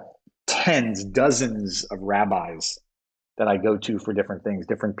 I've got tens, dozens of rabbis that I go to for different things,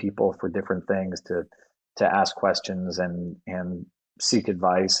 different people for different things to ask questions and seek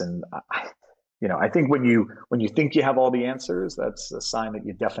advice. And you know, I think when you think you have all the answers, that's a sign that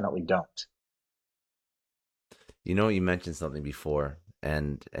you definitely don't. You know, you mentioned something before,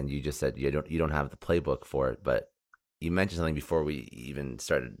 and you just said you don't have the playbook for it, but you mentioned something before we even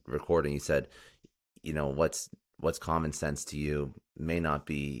started recording. You said, you know, what's common sense to you may not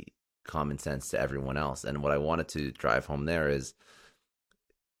be common sense to everyone else. And what I wanted to drive home there is,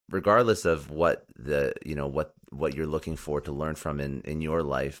 regardless of what the you know what you're looking for to learn from in your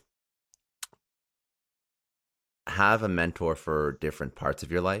life, have a mentor for different parts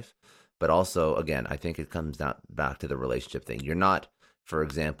of your life. But also, again, I think it comes down back to the relationship thing. You're not, for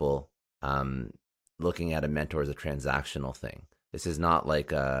example, looking at a mentor as a transactional thing. This is not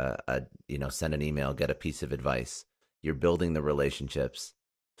like a send an email, get a piece of advice. You're building the relationships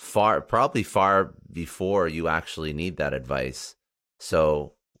probably far before you actually need that advice.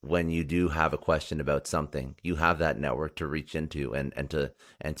 So when you do have a question about something, you have that network to reach into and to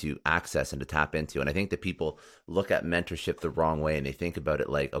access and to tap into. And I think that people look at mentorship the wrong way, and they think about it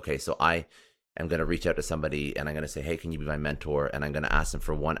like, okay, so I am going to reach out to somebody and I'm going to say, hey, can you be my mentor? And I'm going to ask them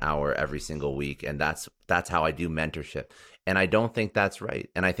for 1 hour every single week. And that's how I do mentorship. And I don't think that's right.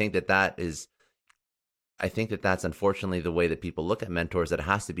 And I think that that's unfortunately the way that people look at mentors, that it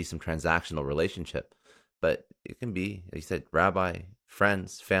has to be some transactional relationship. But it can be, like you said, rabbi,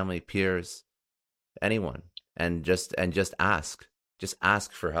 friends, family, peers, anyone, and just ask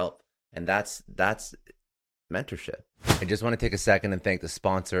for help. And that's mentorship. I just want to take a second and thank the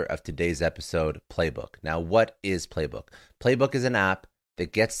sponsor of today's episode, Playbook. Now, what is Playbook? Playbook is an app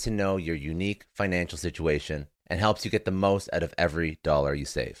that gets to know your unique financial situation and helps you get the most out of every dollar you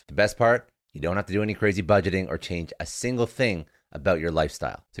save. The best part, you don't have to do any crazy budgeting or change a single thing about your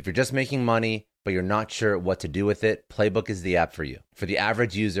lifestyle. So if you're just making money, but you're not sure what to do with it, Playbook is the app for you. For the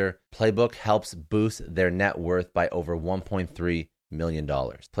average user, Playbook helps boost their net worth by over $1.3 million.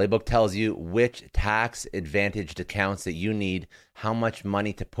 Playbook tells you which tax advantaged accounts that you need, how much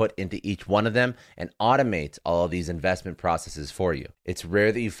money to put into each one of them, and automates all of these investment processes for you. It's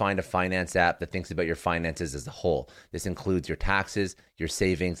rare that you find a finance app that thinks about your finances as a whole. This includes your taxes, your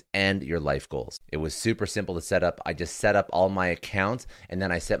savings, and your life goals. It was super simple to set up. I just set up all my accounts, and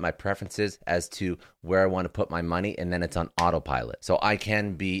then I set my preferences as to where I want to put my money, and then it's on autopilot. So I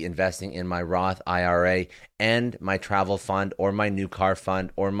can be investing in my Roth IRA and my travel fund, or my new car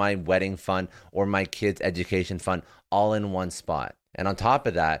fund, or my wedding fund, or my kids' education fund, all in one spot. And on top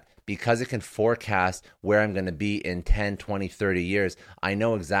of that, because it can forecast where I'm going to be in 10, 20, 30 years, I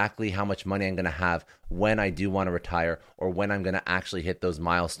know exactly how much money I'm going to have when I do want to retire, or when I'm going to actually hit those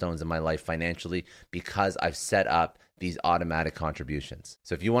milestones in my life financially, because I've set up these automatic contributions.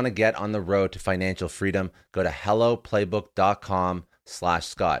 So if you want to get on the road to financial freedom, go to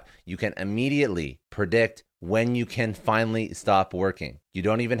helloplaybook.com/Scott. You can immediately predict when you can finally stop working. You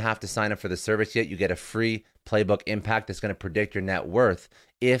don't even have to sign up for the service yet. You get a free Playbook Impact that's going to predict your net worth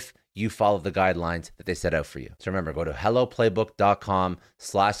if you follow the guidelines that they set out for you. So remember, go to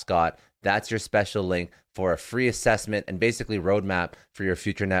helloplaybook.com/Scott. That's your special link for a free assessment and basically roadmap for your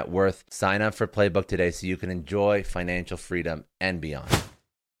future net worth. Sign up for Playbook today so you can enjoy financial freedom and beyond.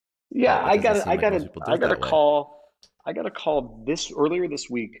 Yeah, I got a call this earlier this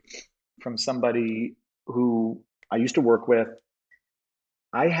week from somebody who I used to work with.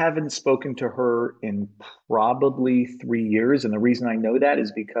 I haven't spoken to her in probably 3 years. And the reason I know that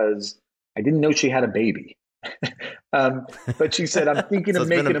is because I didn't know she had a baby. But she said, I'm thinking So of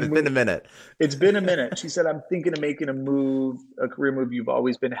making a move. It's been a minute. It's been a minute. She said, I'm thinking of making a move, a career move. You've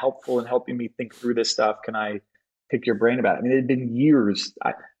always been helpful in helping me think through this stuff. Can I pick your brain about it? I mean, it had been years.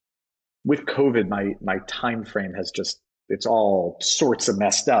 With COVID, my time frame has it's all sorts of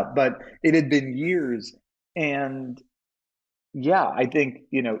messed up, but it had been years. And yeah, I think,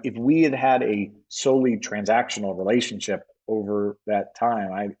 if we had had a solely transactional relationship over that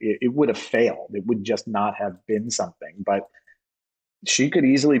time, it would have failed. It would just not have been something. But she could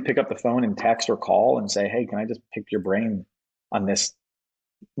easily pick up the phone and text or call and say, hey, can I just pick your brain on this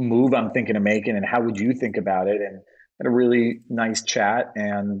move I'm thinking of making, and how would you think about it? And had a really nice chat.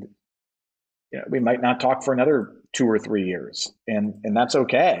 And we might not talk for another 2 or 3 years, and that's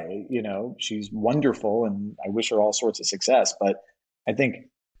okay. She's wonderful, and I wish her all sorts of success. But I think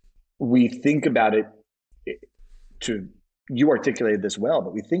we think about it to you articulated this well,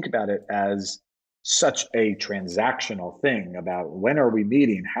 but we think about it as such a transactional thing about when are we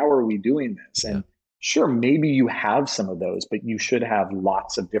meeting, how are we doing this, Yeah. and sure, maybe you have some of those, but you should have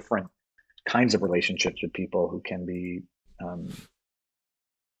lots of different kinds of relationships with people um,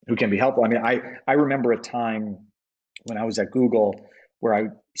 who can be helpful. I mean, I remember a time when I was at Google where I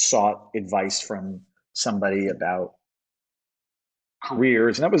sought advice from somebody about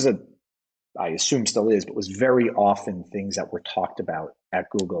careers, and that was I assume still is, but was very often things that were talked about at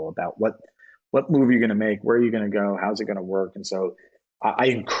Google about what move are you going to make, where are you going to go, how's it going to work, and so I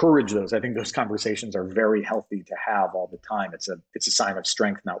encourage those. I think those conversations are very healthy to have all the time. It's a sign of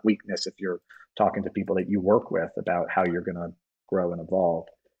strength, not weakness, if you're talking to people that you work with about how you're going to grow and evolve.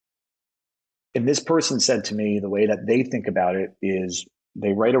 And this person said to me, the way that they think about it is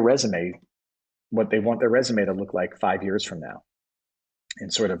they write a resume, what they want their resume to look like 5 years from now,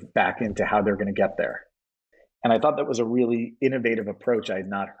 and sort of back into how they're going to get there. And I thought that was a really innovative approach. I had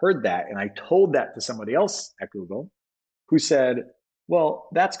not heard that. And I told that to somebody else at Google who said, well,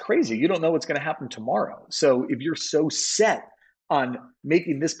 that's crazy. You don't know what's going to happen tomorrow. So if you're so set on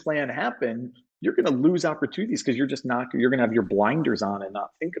making this plan happen, you're going to lose opportunities because you're going to have your blinders on and not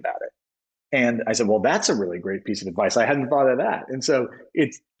think about it. And I said, well, that's a really great piece of advice. I hadn't thought of that. And so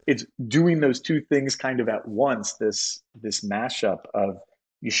it's doing those two things kind of at once, this mashup of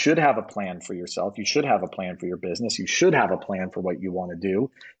you should have a plan for yourself. You should have a plan for your business. You should have a plan for what you want to do.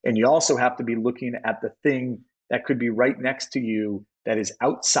 And you also have to be looking at the thing that could be right next to you that is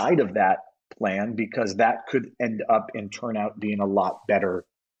outside of that plan, because that could end up and turn out being a lot better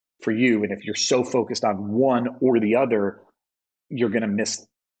for you. And if you're so focused on one or the other, you're going to miss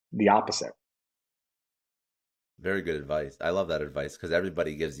the opposite. Very good advice. I love that advice because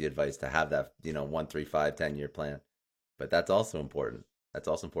everybody gives the advice to have that, 1, 3, 5, 10 year plan. But that's also important. That's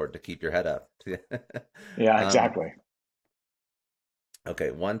also important to keep your head up. Yeah, um, exactly.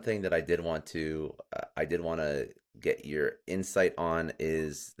 okay, one thing that I did want to get your insight on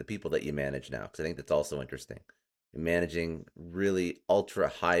is the people that you manage now, because I think that's also interesting. You're managing really ultra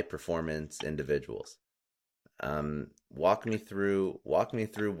high performance individuals. Walk me through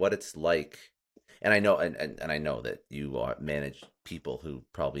what it's like. And I know, and I know that you manage people who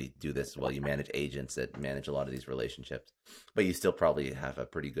probably do this well. You manage agents that manage a lot of these relationships, but you still probably have a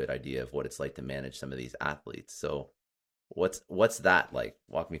pretty good idea of what it's like to manage some of these athletes. So, what's that like?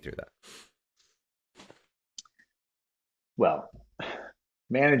 Walk me through that. Well,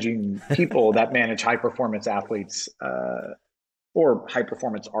 managing people that manage high performance athletes or high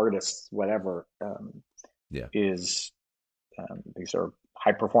performance artists, whatever, Yeah. is these are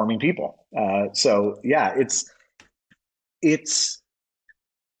high performing people. So yeah, it's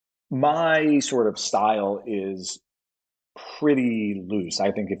my sort of style is pretty loose.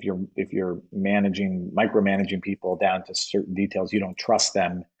 I think if you're micromanaging people down to certain details, you don't trust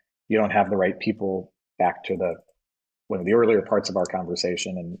them. You don't have the right people. Back to one of the earlier parts of our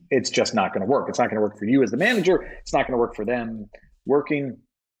conversation, and it's just not going to work. It's not going to work for you as the manager. It's not going to work for them working.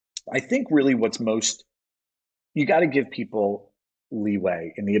 I think really you got to give people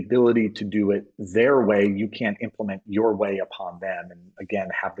leeway and the ability to do it their way. You can't implement your way upon them. And again,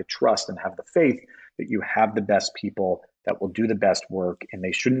 have the trust and have the faith that you have the best people that will do the best work, and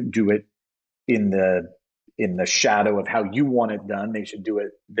they shouldn't do it in the shadow of how you want it done. They should do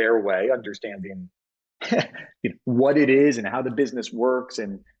it their way, understanding what it is and how the business works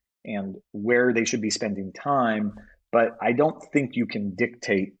and where they should be spending time. But I don't think you can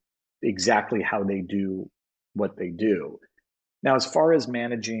dictate exactly how they do what they do. Now, as far as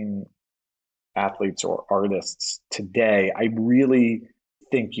managing athletes or artists today, I really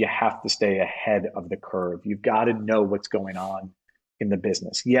think you have to stay ahead of the curve. You've got to know what's going on in the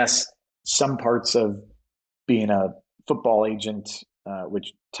business. Yes, some parts of being a football agent,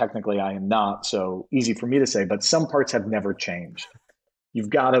 which technically I am not, so easy for me to say, but some parts have never changed. You've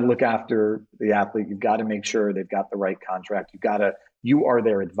got to look after the athlete. You've got to make sure they've got the right contract. You are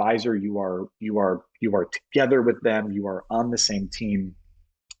their advisor. You are together with them. You are on the same team.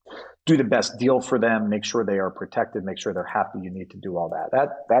 Do the best deal for them. Make sure they are protected. Make sure they're happy. You need to do all that.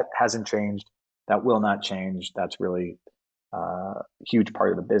 That hasn't changed. That will not change. That's really a huge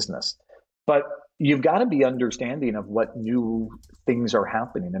part of the business. But you've got to be understanding of what new things are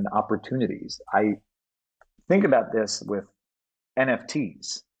happening and opportunities. I think about this with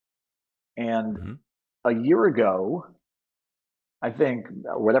NFTs. And Mm-hmm. a year ago, I think,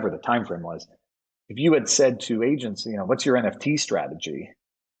 whatever the time frame was, if you had said to agents, what's your NFT strategy?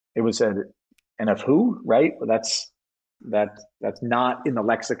 It was said And of who, right? Well, that's not in the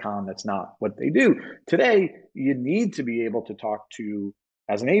lexicon. That's not what they do. Today, you need to be able to talk to,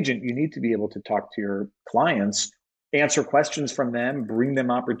 as an agent, you need to be able to talk to your clients, answer questions from them, bring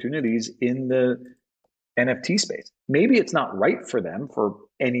them opportunities in the NFT space. Maybe it's not right for them for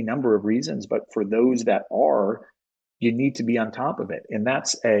any number of reasons, but for those that are, you need to be on top of it. And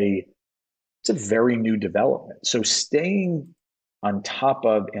it's a very new development. So staying on top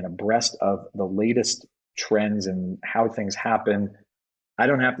of and abreast of the latest trends and how things happen. I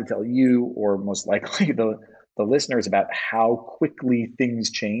don't have to tell you, or most likely the listeners, about how quickly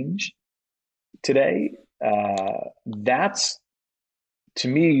things change today. That's, to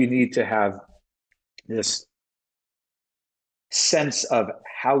me, you need to have this sense of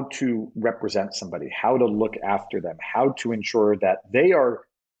how to represent somebody, how to look after them, how to ensure that they are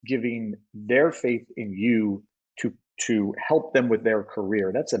giving their faith in you to help them with their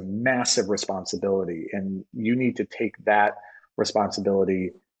career. That's a massive responsibility, and you need to take that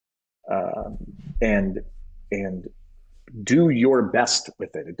responsibility and and do your best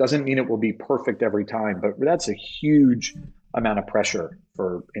with it. It doesn't mean it will be perfect every time, but that's a huge amount of pressure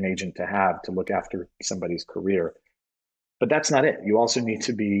for an agent to have to look after somebody's career. But that's not it. You also need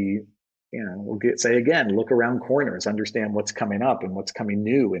to be, say again, look around corners, understand what's coming up and what's coming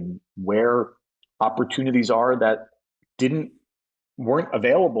new, and where opportunities are that weren't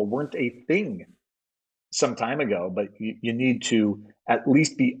available, weren't a thing some time ago. But you need to at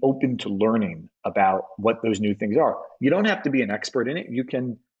least be open to learning about what those new things are. You don't have to be an expert in it. You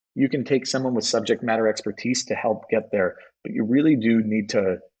can take someone with subject matter expertise to help get there, but you really do need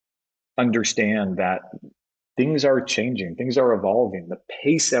to understand that things are changing, things are evolving. The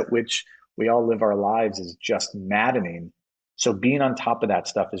pace at which we all live our lives is just maddening. So being on top of that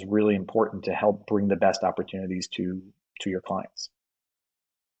stuff is really important to help bring the best opportunities to your clients.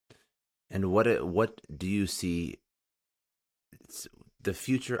 And what do you see the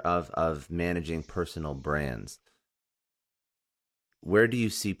future of managing personal brands? Where do you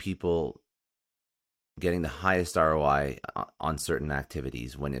see people getting the highest ROI on certain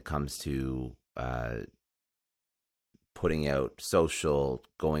activities when it comes to putting out social,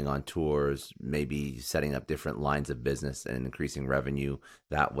 going on tours, maybe setting up different lines of business and increasing revenue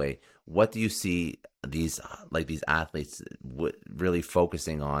that way? What do you see these athletes really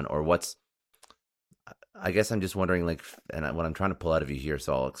focusing on, or what's, I guess I'm just wondering, and what I'm trying to pull out of you here,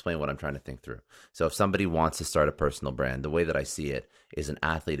 so I'll explain what I'm trying to think through. So if somebody wants to start a personal brand, the way that I see it is an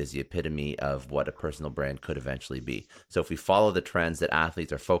athlete is the epitome of what a personal brand could eventually be. So if we follow the trends that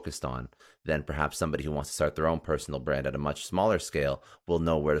athletes are focused on, then perhaps somebody who wants to start their own personal brand at a much smaller scale will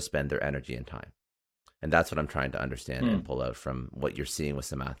know where to spend their energy and time. And that's what I'm trying to understand and pull out from what you're seeing with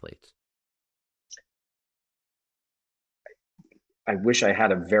some athletes. I wish I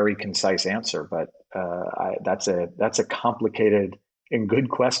had a very concise answer, but that's a complicated and good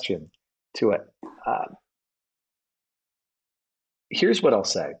question to it. Here's what I'll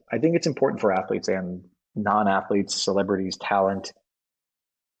say. I think it's important for athletes and non-athletes, celebrities, talent,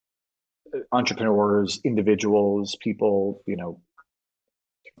 entrepreneurs, individuals, people,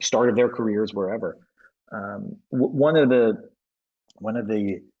 started their careers wherever. One of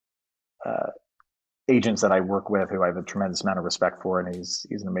the agents that I work with, who I have a tremendous amount of respect for, and he's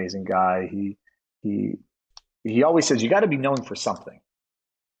an amazing guy. He always says, you got to be known for something,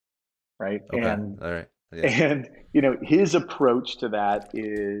 right? Okay. And all right. Yeah. And his approach to that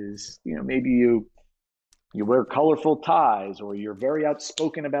is, maybe you wear colorful ties, or you're very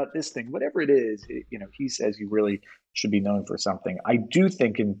outspoken about this thing, whatever it is. He says you really should be known for something. I do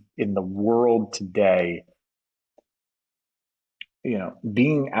think in the world today,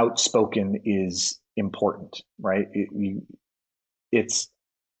 being outspoken is important, right? It's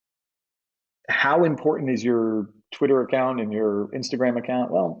how important is your Twitter account and your Instagram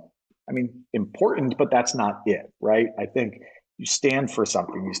account? Well, I mean, important, but that's not it, right? I think you stand for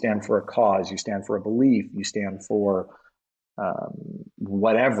something. You stand for a cause. You stand for a belief. You stand for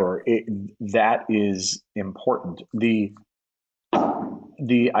whatever. That is important. The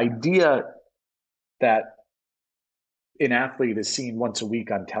idea that an athlete is seen once a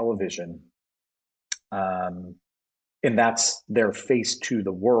week on television, and that's their face to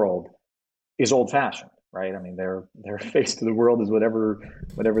the world, is old-fashioned, right? I mean, their face to the world is whatever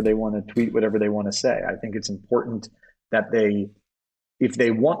they want to tweet, whatever they want to say. I think it's important that if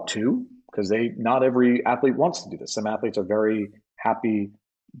they want to, because not every athlete wants to do this. Some athletes are very happy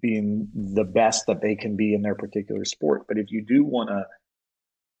being the best that they can be in their particular sport. But if you do want to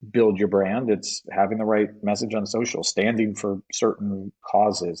build your brand, it's having the right message on social, standing for certain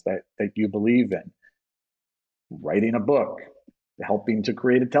causes that you believe in, writing a book, helping to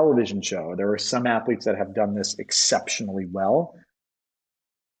create a television show. There are some athletes that have done this exceptionally well.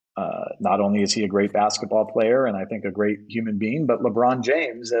 Not only is he a great basketball player and I think a great human being, but LeBron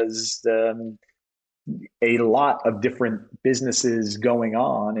James has a lot of different businesses going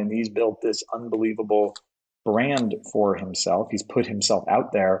on, and he's built this unbelievable brand for himself. He's put himself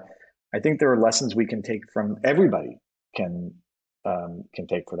out there. I think there are lessons we can take from everybody can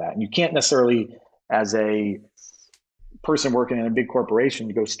take for that. And you can't necessarily, as a person working in a big corporation,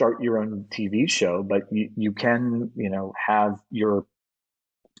 go start your own TV show, but you can, have your,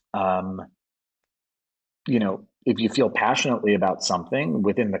 if you feel passionately about something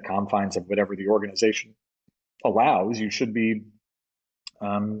within the confines of whatever the organization allows, you should be,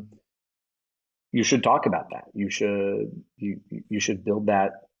 you should talk about that. You should build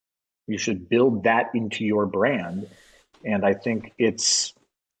that. You should build that into your brand. And I think it's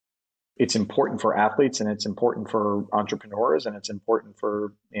important for athletes, and it's important for entrepreneurs, and it's important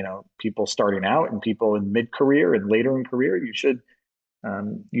for, people starting out and people in mid-career and later in career.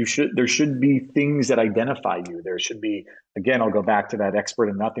 There should be things that identify you. There should be, again, I'll go back to that expert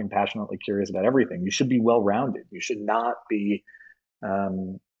in nothing, passionately curious about everything. You should be well-rounded. You should not be,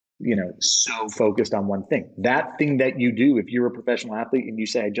 so focused on one thing. That thing that you do, if you're a professional athlete and you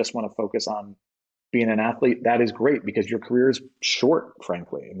say, I just want to focus on being an athlete, that is great, because your career is short,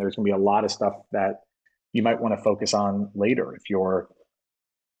 frankly. And there's going to be a lot of stuff that you might want to focus on later. If you're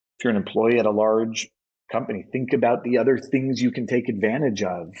an employee at a large company, think about the other things you can take advantage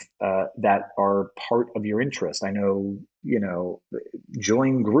of that are part of your interest. I know,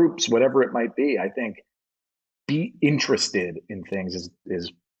 join groups, whatever it might be. I think be interested in things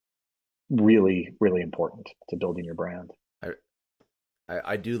is really, really important to building your brand.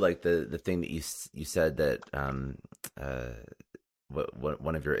 I do like the thing that you said that what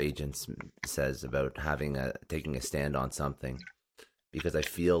one of your agents says about taking a stand on something, because I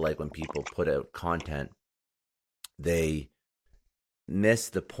feel like when people put out content, they miss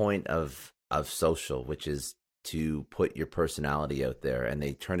the point of social, which is to put your personality out there, and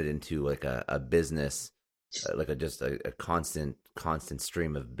they turn it into like a business, like a constant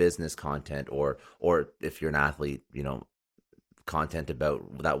stream of business content, or if you're an athlete, content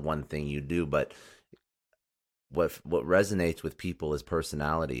about that one thing you do. But what resonates with people is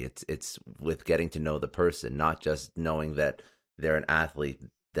personality. It's with getting to know the person, not just knowing that they're an athlete,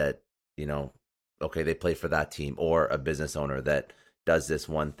 that okay, they play for that team, or a business owner that does this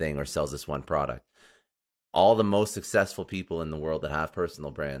one thing or sells this one product. All the most successful people in the world that have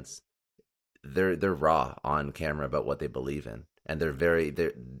personal brands, they're raw on camera about what they believe in, and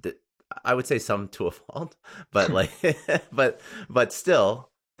they're I would say some to a fault, but but still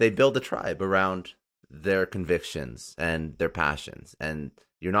they build a tribe around their convictions and their passions. And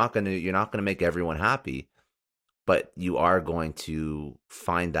you're not going to make everyone happy, but you are going to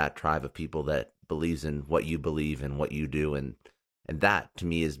find that tribe of people that believes in what you believe and what you do. And that to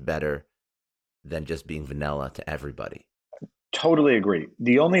me is better than just being vanilla to everybody. Totally agree.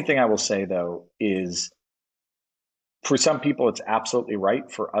 The only thing I will say, though, is for some people, it's absolutely right.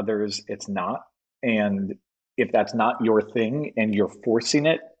 For others, it's not. And if that's not your thing and you're forcing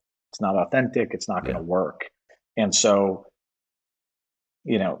it, it's not authentic. It's not going to work. And so,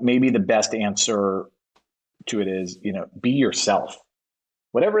 maybe the best answer to it is, be yourself.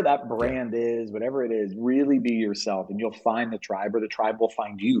 Whatever that brand is, whatever it is, really be yourself, and you'll find the tribe, or the tribe will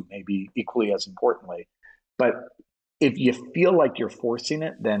find you, maybe equally as importantly. But if you feel like you're forcing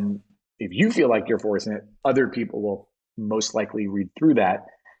it, then if you feel like you're forcing it, other people will most likely read through that,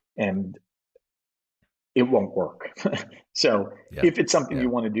 and it won't work. So if it's something you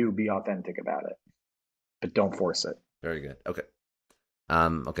want to do, be authentic about it, but don't force it. Very good. Okay.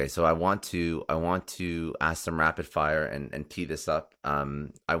 Okay. So I want to ask some rapid fire and tee this up.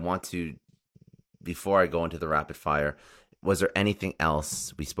 I want to, before I go into the rapid fire, was there anything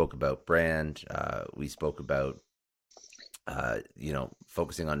else? We spoke about brand. We spoke about,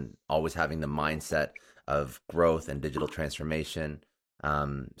 focusing on always having the mindset of growth and digital transformation.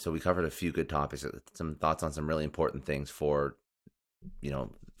 So we covered a few good topics, some thoughts on some really important things for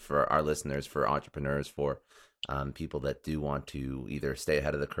our listeners, for entrepreneurs, for people that do want to either stay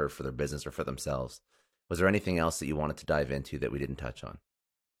ahead of the curve for their business or for themselves. Was there anything else that you wanted to dive into that we didn't touch on?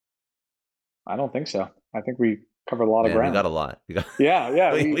 I don't think so. I think we covered a lot of ground. We got a lot.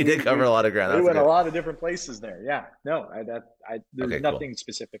 Yeah. We did cover a lot of ground. We went a lot of different places there. Yeah. No, there's nothing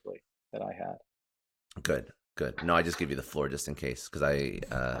specifically that I had. Good. No, I just give you the floor just in case, because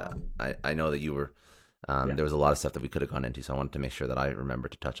I know that you were there was a lot of stuff that we could have gone into, so I wanted to make sure that I remember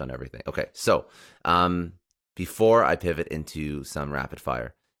to touch on everything. Okay, so before I pivot into some rapid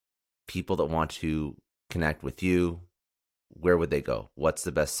fire, people that want to connect with you, where would they go? What's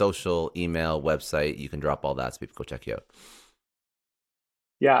the best social, email, website? You can drop all that so people go check you out.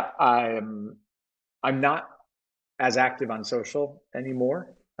 Yeah, I'm not as active on social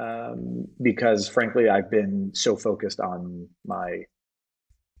anymore because, frankly, I've been so focused uh, on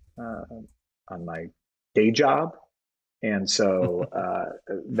my day job, and so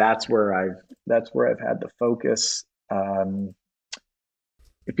that's where I've had the focus.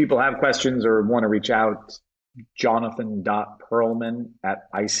 If people have questions or want to reach out,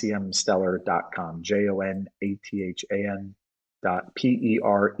 jonathan.perelman@icmstellar.com,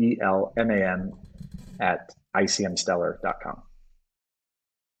 JONATHAN.PERELMAN at ICMstellar.com.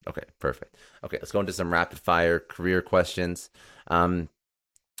 Okay, perfect. Okay, let's go into some rapid fire career questions.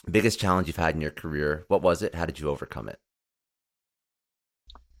 Biggest challenge you've had in your career, what was it? How did you overcome it?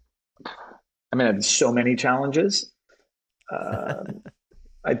 I mean, I have so many challenges.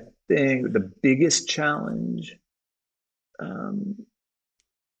 I think the biggest challenge,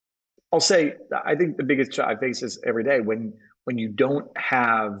 I'll say, I think the biggest challenge I face is every day when you don't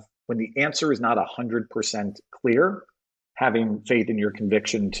have, when the answer is not 100% clear, having faith in your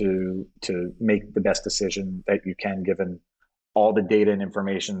conviction to make the best decision that you can, given all the data and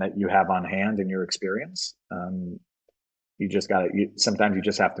information that you have on hand in your experience. You just got to, sometimes you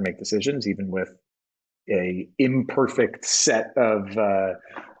just have to make decisions, even with a imperfect set of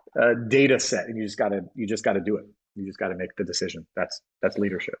data set, and you just got to do it. You just got to make the decision. That's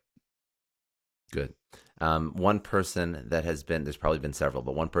leadership. Good. One person that has been, there's probably been several,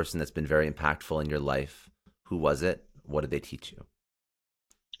 but one person that's been very impactful in your life, who was it? What did they teach you?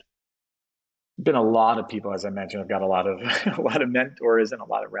 Been a lot of people, as I mentioned. I've got a lot of a lot of mentors and a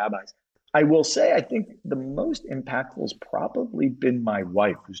lot of rabbis. I will say, I think the most impactful has probably been my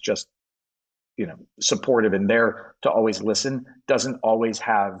wife, who's just, supportive and there to always listen. Doesn't always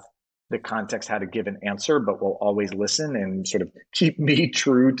have the context how to give an answer, but will always listen and sort of keep me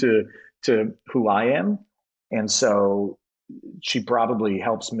true to who I am. And so she probably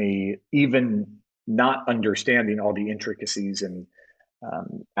helps me, even not understanding all the intricacies and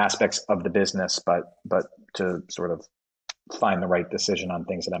aspects of the business, but to sort of find the right decision on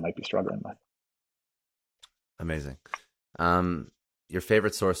things that I might be struggling with. Amazing. Your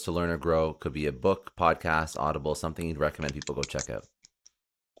favorite source to learn or grow could be a book, podcast, Audible, something you'd recommend people go check out.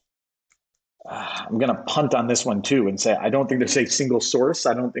 I'm going to punt on this one too and say, I don't think there's a single source.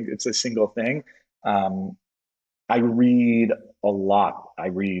 I don't think it's a single thing. I read a lot. I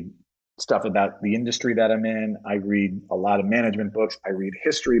read stuff about the industry that I'm in. I read a lot of management books. I read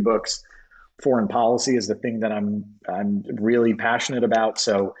history books. Foreign policy is the thing that I'm really passionate about.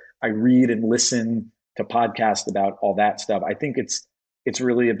 So I read and listen to podcasts about all that stuff. I think it's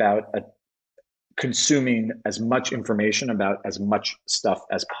really about consuming as much information about as much stuff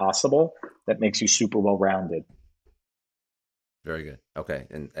as possible that makes you super well-rounded. Very good. Okay.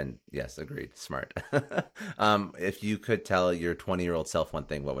 And yes, agreed. Smart. If you could tell your 20-year-old self one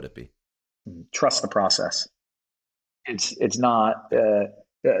thing, what would it be? Trust the process. It's not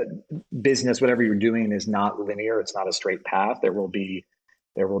business. Whatever you're doing is not linear. It's not a straight path. There will be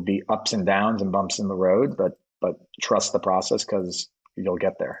ups and downs and bumps in the road, but trust the process, because you'll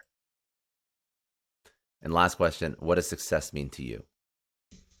get there. And last question, what does success mean to you?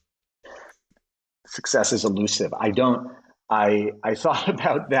 Success is elusive. I thought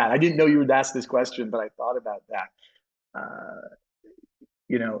about that. I didn't know you would ask this question, but I thought about that.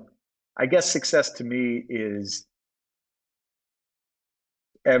 I guess success to me is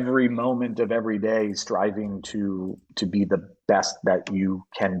every moment of every day striving to be the best that you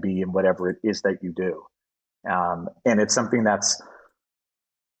can be in whatever it is that you do. And it's something that's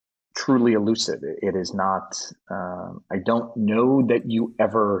truly elusive. It is not, I don't know that you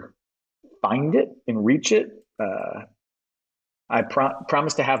ever find it and reach it. I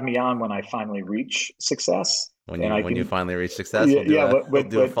promise to have me on when I finally reach success. When you finally reach success,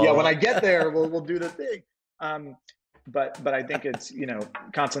 when I get there, we'll do the thing. But I think it's,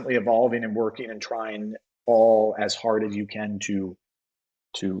 constantly evolving and working and trying all as hard as you can to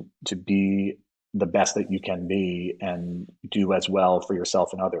be the best that you can be and do as well for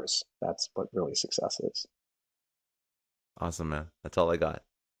yourself and others. That's what really success is. Awesome, man. That's all I got.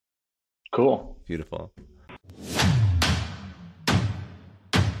 Cool. Beautiful.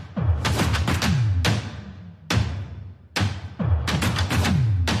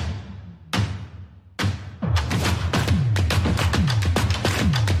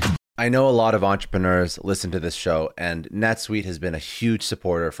 I know a lot of entrepreneurs listen to this show, and NetSuite has been a huge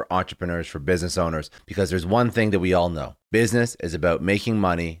supporter for entrepreneurs, for business owners, because there's one thing that we all know. Business is about making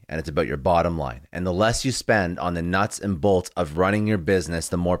money, and it's about your bottom line. And the less you spend on the nuts and bolts of running your business,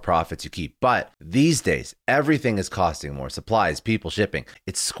 the more profits you keep. But these days, everything is costing more. Supplies, people, shipping.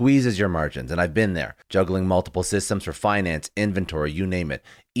 It squeezes your margins. And I've been there, juggling multiple systems for finance, inventory, you name it,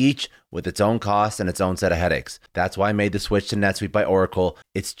 each with its own costs and its own set of headaches. That's why I made the switch to NetSuite by Oracle.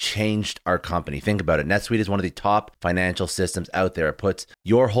 It's changed our company. Think about it. NetSuite is one of the top financial systems out there. It puts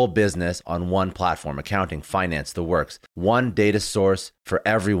your whole business on one platform: accounting, finance, the works. One data source for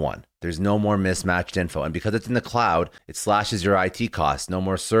everyone. There's no more mismatched info. And because it's in the cloud, it slashes your IT costs. No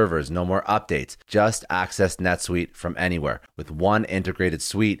more servers, no more updates. Just access NetSuite from anywhere. With one integrated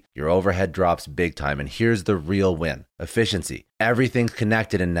suite, your overhead drops big time. And here's the real win: efficiency. Everything's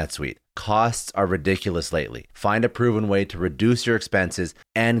connected in NetSuite. Costs are ridiculous lately. Find a proven way to reduce your expenses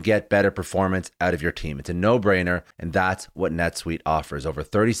and get better performance out of your team. It's a no-brainer, and that's what NetSuite offers. Over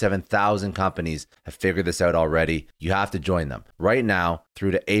 37,000 companies have figured this out already. You have to join them. Right now,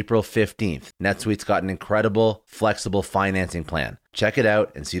 through to April 15th, NetSuite's got an incredible, flexible financing plan. Check it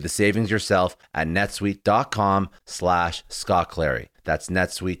out and see the savings yourself at netsuite.com/Scott Clary. That's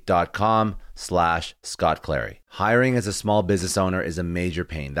netsuite.com/Scott Clary. Hiring as a small business owner is a major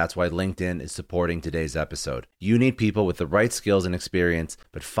pain. That's why LinkedIn is supporting today's episode. You need people with the right skills and experience,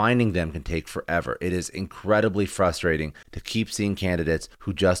 but finding them can take forever. It is incredibly frustrating to keep seeing candidates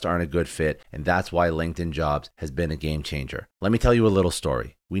who just aren't a good fit, and that's why LinkedIn Jobs has been a game changer. Let me tell you a little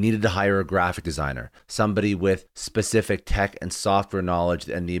story. We needed to hire a graphic designer, somebody with specific tech and software knowledge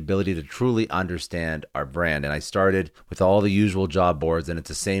and the ability to truly understand our brand. And I started with all the usual job boards, and it's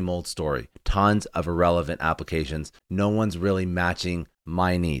the same old story. Tons of irrelevant applications. No one's really matching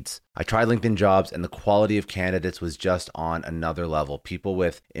my needs. I tried LinkedIn Jobs, and the quality of candidates was just on another level. People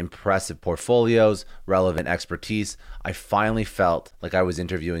with impressive portfolios, relevant expertise. I finally felt like I was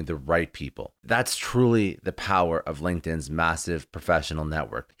interviewing the right people. That's truly the power of LinkedIn's massive professional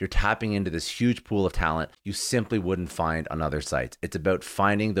network. You're tapping into this huge pool of talent you simply wouldn't find on other sites. It's about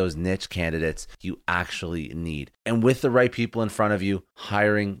finding those niche candidates you actually need. And with the right people in front of you,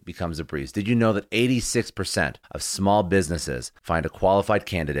 hiring becomes a breeze. Did you know that 86% of small businesses find a qualified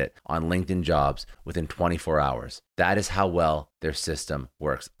candidate on LinkedIn Jobs within 24 hours? That is how well their system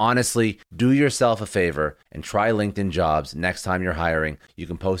works. Honestly, do yourself a favor and try LinkedIn Jobs next time you're hiring. You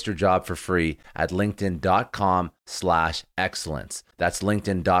can post your job for free at linkedin.com/excellence. That's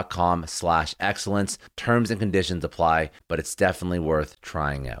linkedin.com/excellence. Terms and conditions apply, but it's definitely worth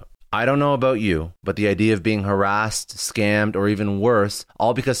trying out. I don't know about you, but the idea of being harassed, scammed, or even worse,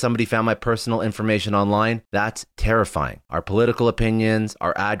 all because somebody found my personal information online, that's terrifying. Our political opinions,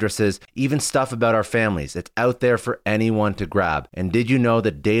 our addresses, even stuff about our families, it's out there for anyone to grab. And did you know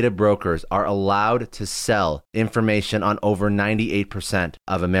that data brokers are allowed to sell information on over 98%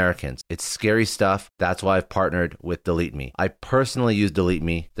 of Americans? It's scary stuff. That's why I've partnered with Delete Me. I personally use Delete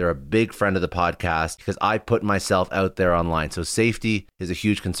Me. They're a big friend of the podcast because I put myself out there online. So safety is a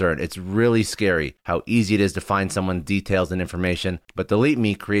huge concern. It's really scary how easy it is to find someone's details and information, but Delete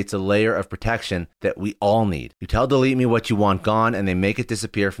Me creates a layer of protection that we all need. You tell Delete Me what you want gone, and they make it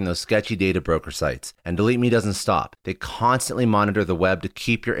disappear from those sketchy data broker sites. And Delete Me doesn't stop. They constantly monitor the web to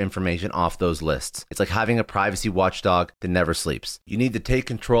keep your information off those lists. It's like having a privacy watchdog that never sleeps. You need to take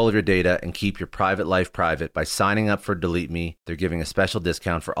control of your data and keep your private life private by signing up for Delete Me. They're giving a special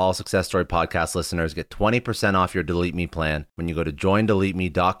discount for all Success Story podcast listeners. Get 20% off your Delete Me plan when you go to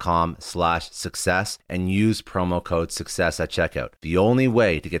joindeleteme.com/success and use promo code success at checkout. The only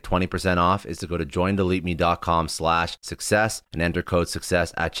way to get 20% off is to go to joindeleteme.com/success and enter code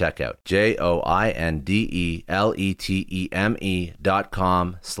success at checkout.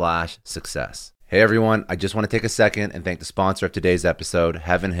 joindeleteme.com/success. Hey everyone, I just want to take a second and thank the sponsor of today's episode,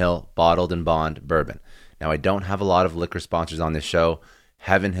 Heaven Hill Bottled and Bond Bourbon. Now, I don't have a lot of liquor sponsors on this show.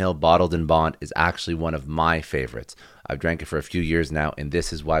 Heaven Hill Bottled and Bond is actually one of my favorites. I've drank it for a few years now, and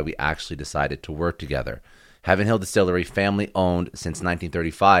this is why we actually decided to work together. Heaven Hill Distillery, family owned since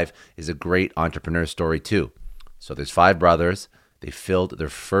 1935, is a great entrepreneur story too. So there's 5 brothers. They filled their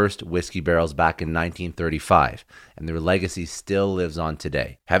first whiskey barrels back in 1935, and their legacy still lives on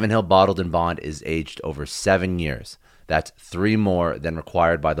today. Heaven Hill Bottled and Bond is aged over 7 years. That's 3 more than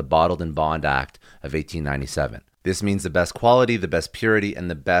required by the Bottled and Bond Act of 1897. This means the best quality, the best purity, and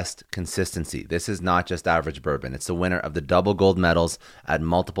the best consistency. This is not just average bourbon. It's the winner of the double gold medals at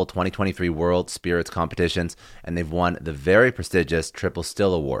multiple 2023 World Spirits competitions, and they've won the very prestigious Triple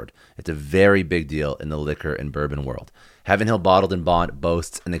Still Award. It's a very big deal in the liquor and bourbon world. Heaven Hill Bottled and Bond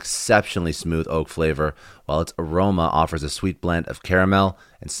boasts an exceptionally smooth oak flavor, while its aroma offers a sweet blend of caramel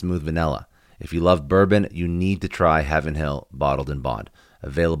and smooth vanilla. If you love bourbon, you need to try Heaven Hill Bottled and Bond.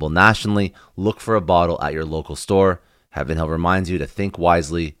 Available nationally, look for a bottle at your local store. Heaven Hill reminds you to think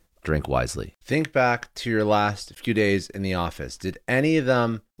wisely, drink wisely. Think back to your last few days in the office. Did any of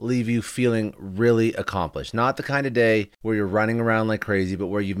them leave you feeling really accomplished? Not the kind of day where you're running around like crazy, but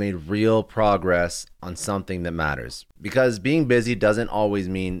where you've made real progress on something that matters. Because being busy doesn't always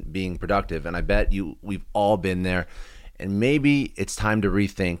mean being productive. And I bet we've all been there. And maybe it's time to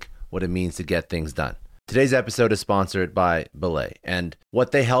rethink what it means to get things done. Today's episode is sponsored by Belay, and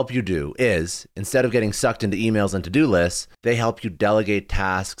what they help you do is, instead of getting sucked into emails and to-do lists, they help you delegate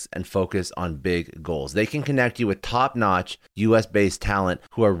tasks and focus on big goals. They can connect you with top-notch US-based talent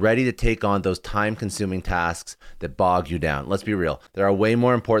who are ready to take on those time-consuming tasks that bog you down. Let's be real. There are way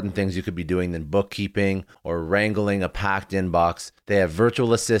more important things you could be doing than bookkeeping or wrangling a packed inbox. They have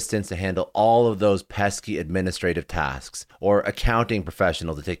virtual assistants to handle all of those pesky administrative tasks, or accounting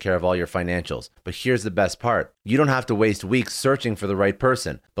professionals to take care of all your financials. But here's the best part. You don't have to waste weeks searching for the right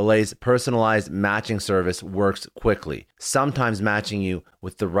person. Belay's personalized matching service works quickly, sometimes matching you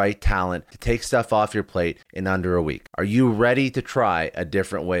with the right talent to take stuff off your plate in under a week. Are you ready to try a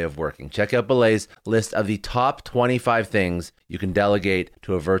different way of working? Check out Belay's list of the top 25 things you can delegate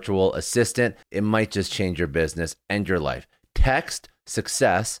to a virtual assistant. It might just change your business and your life. Text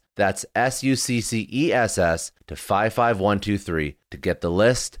SUCCESS, that's SUCCESS, to 55123 to get the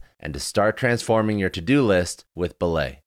list and to start transforming your to-do list with Belay.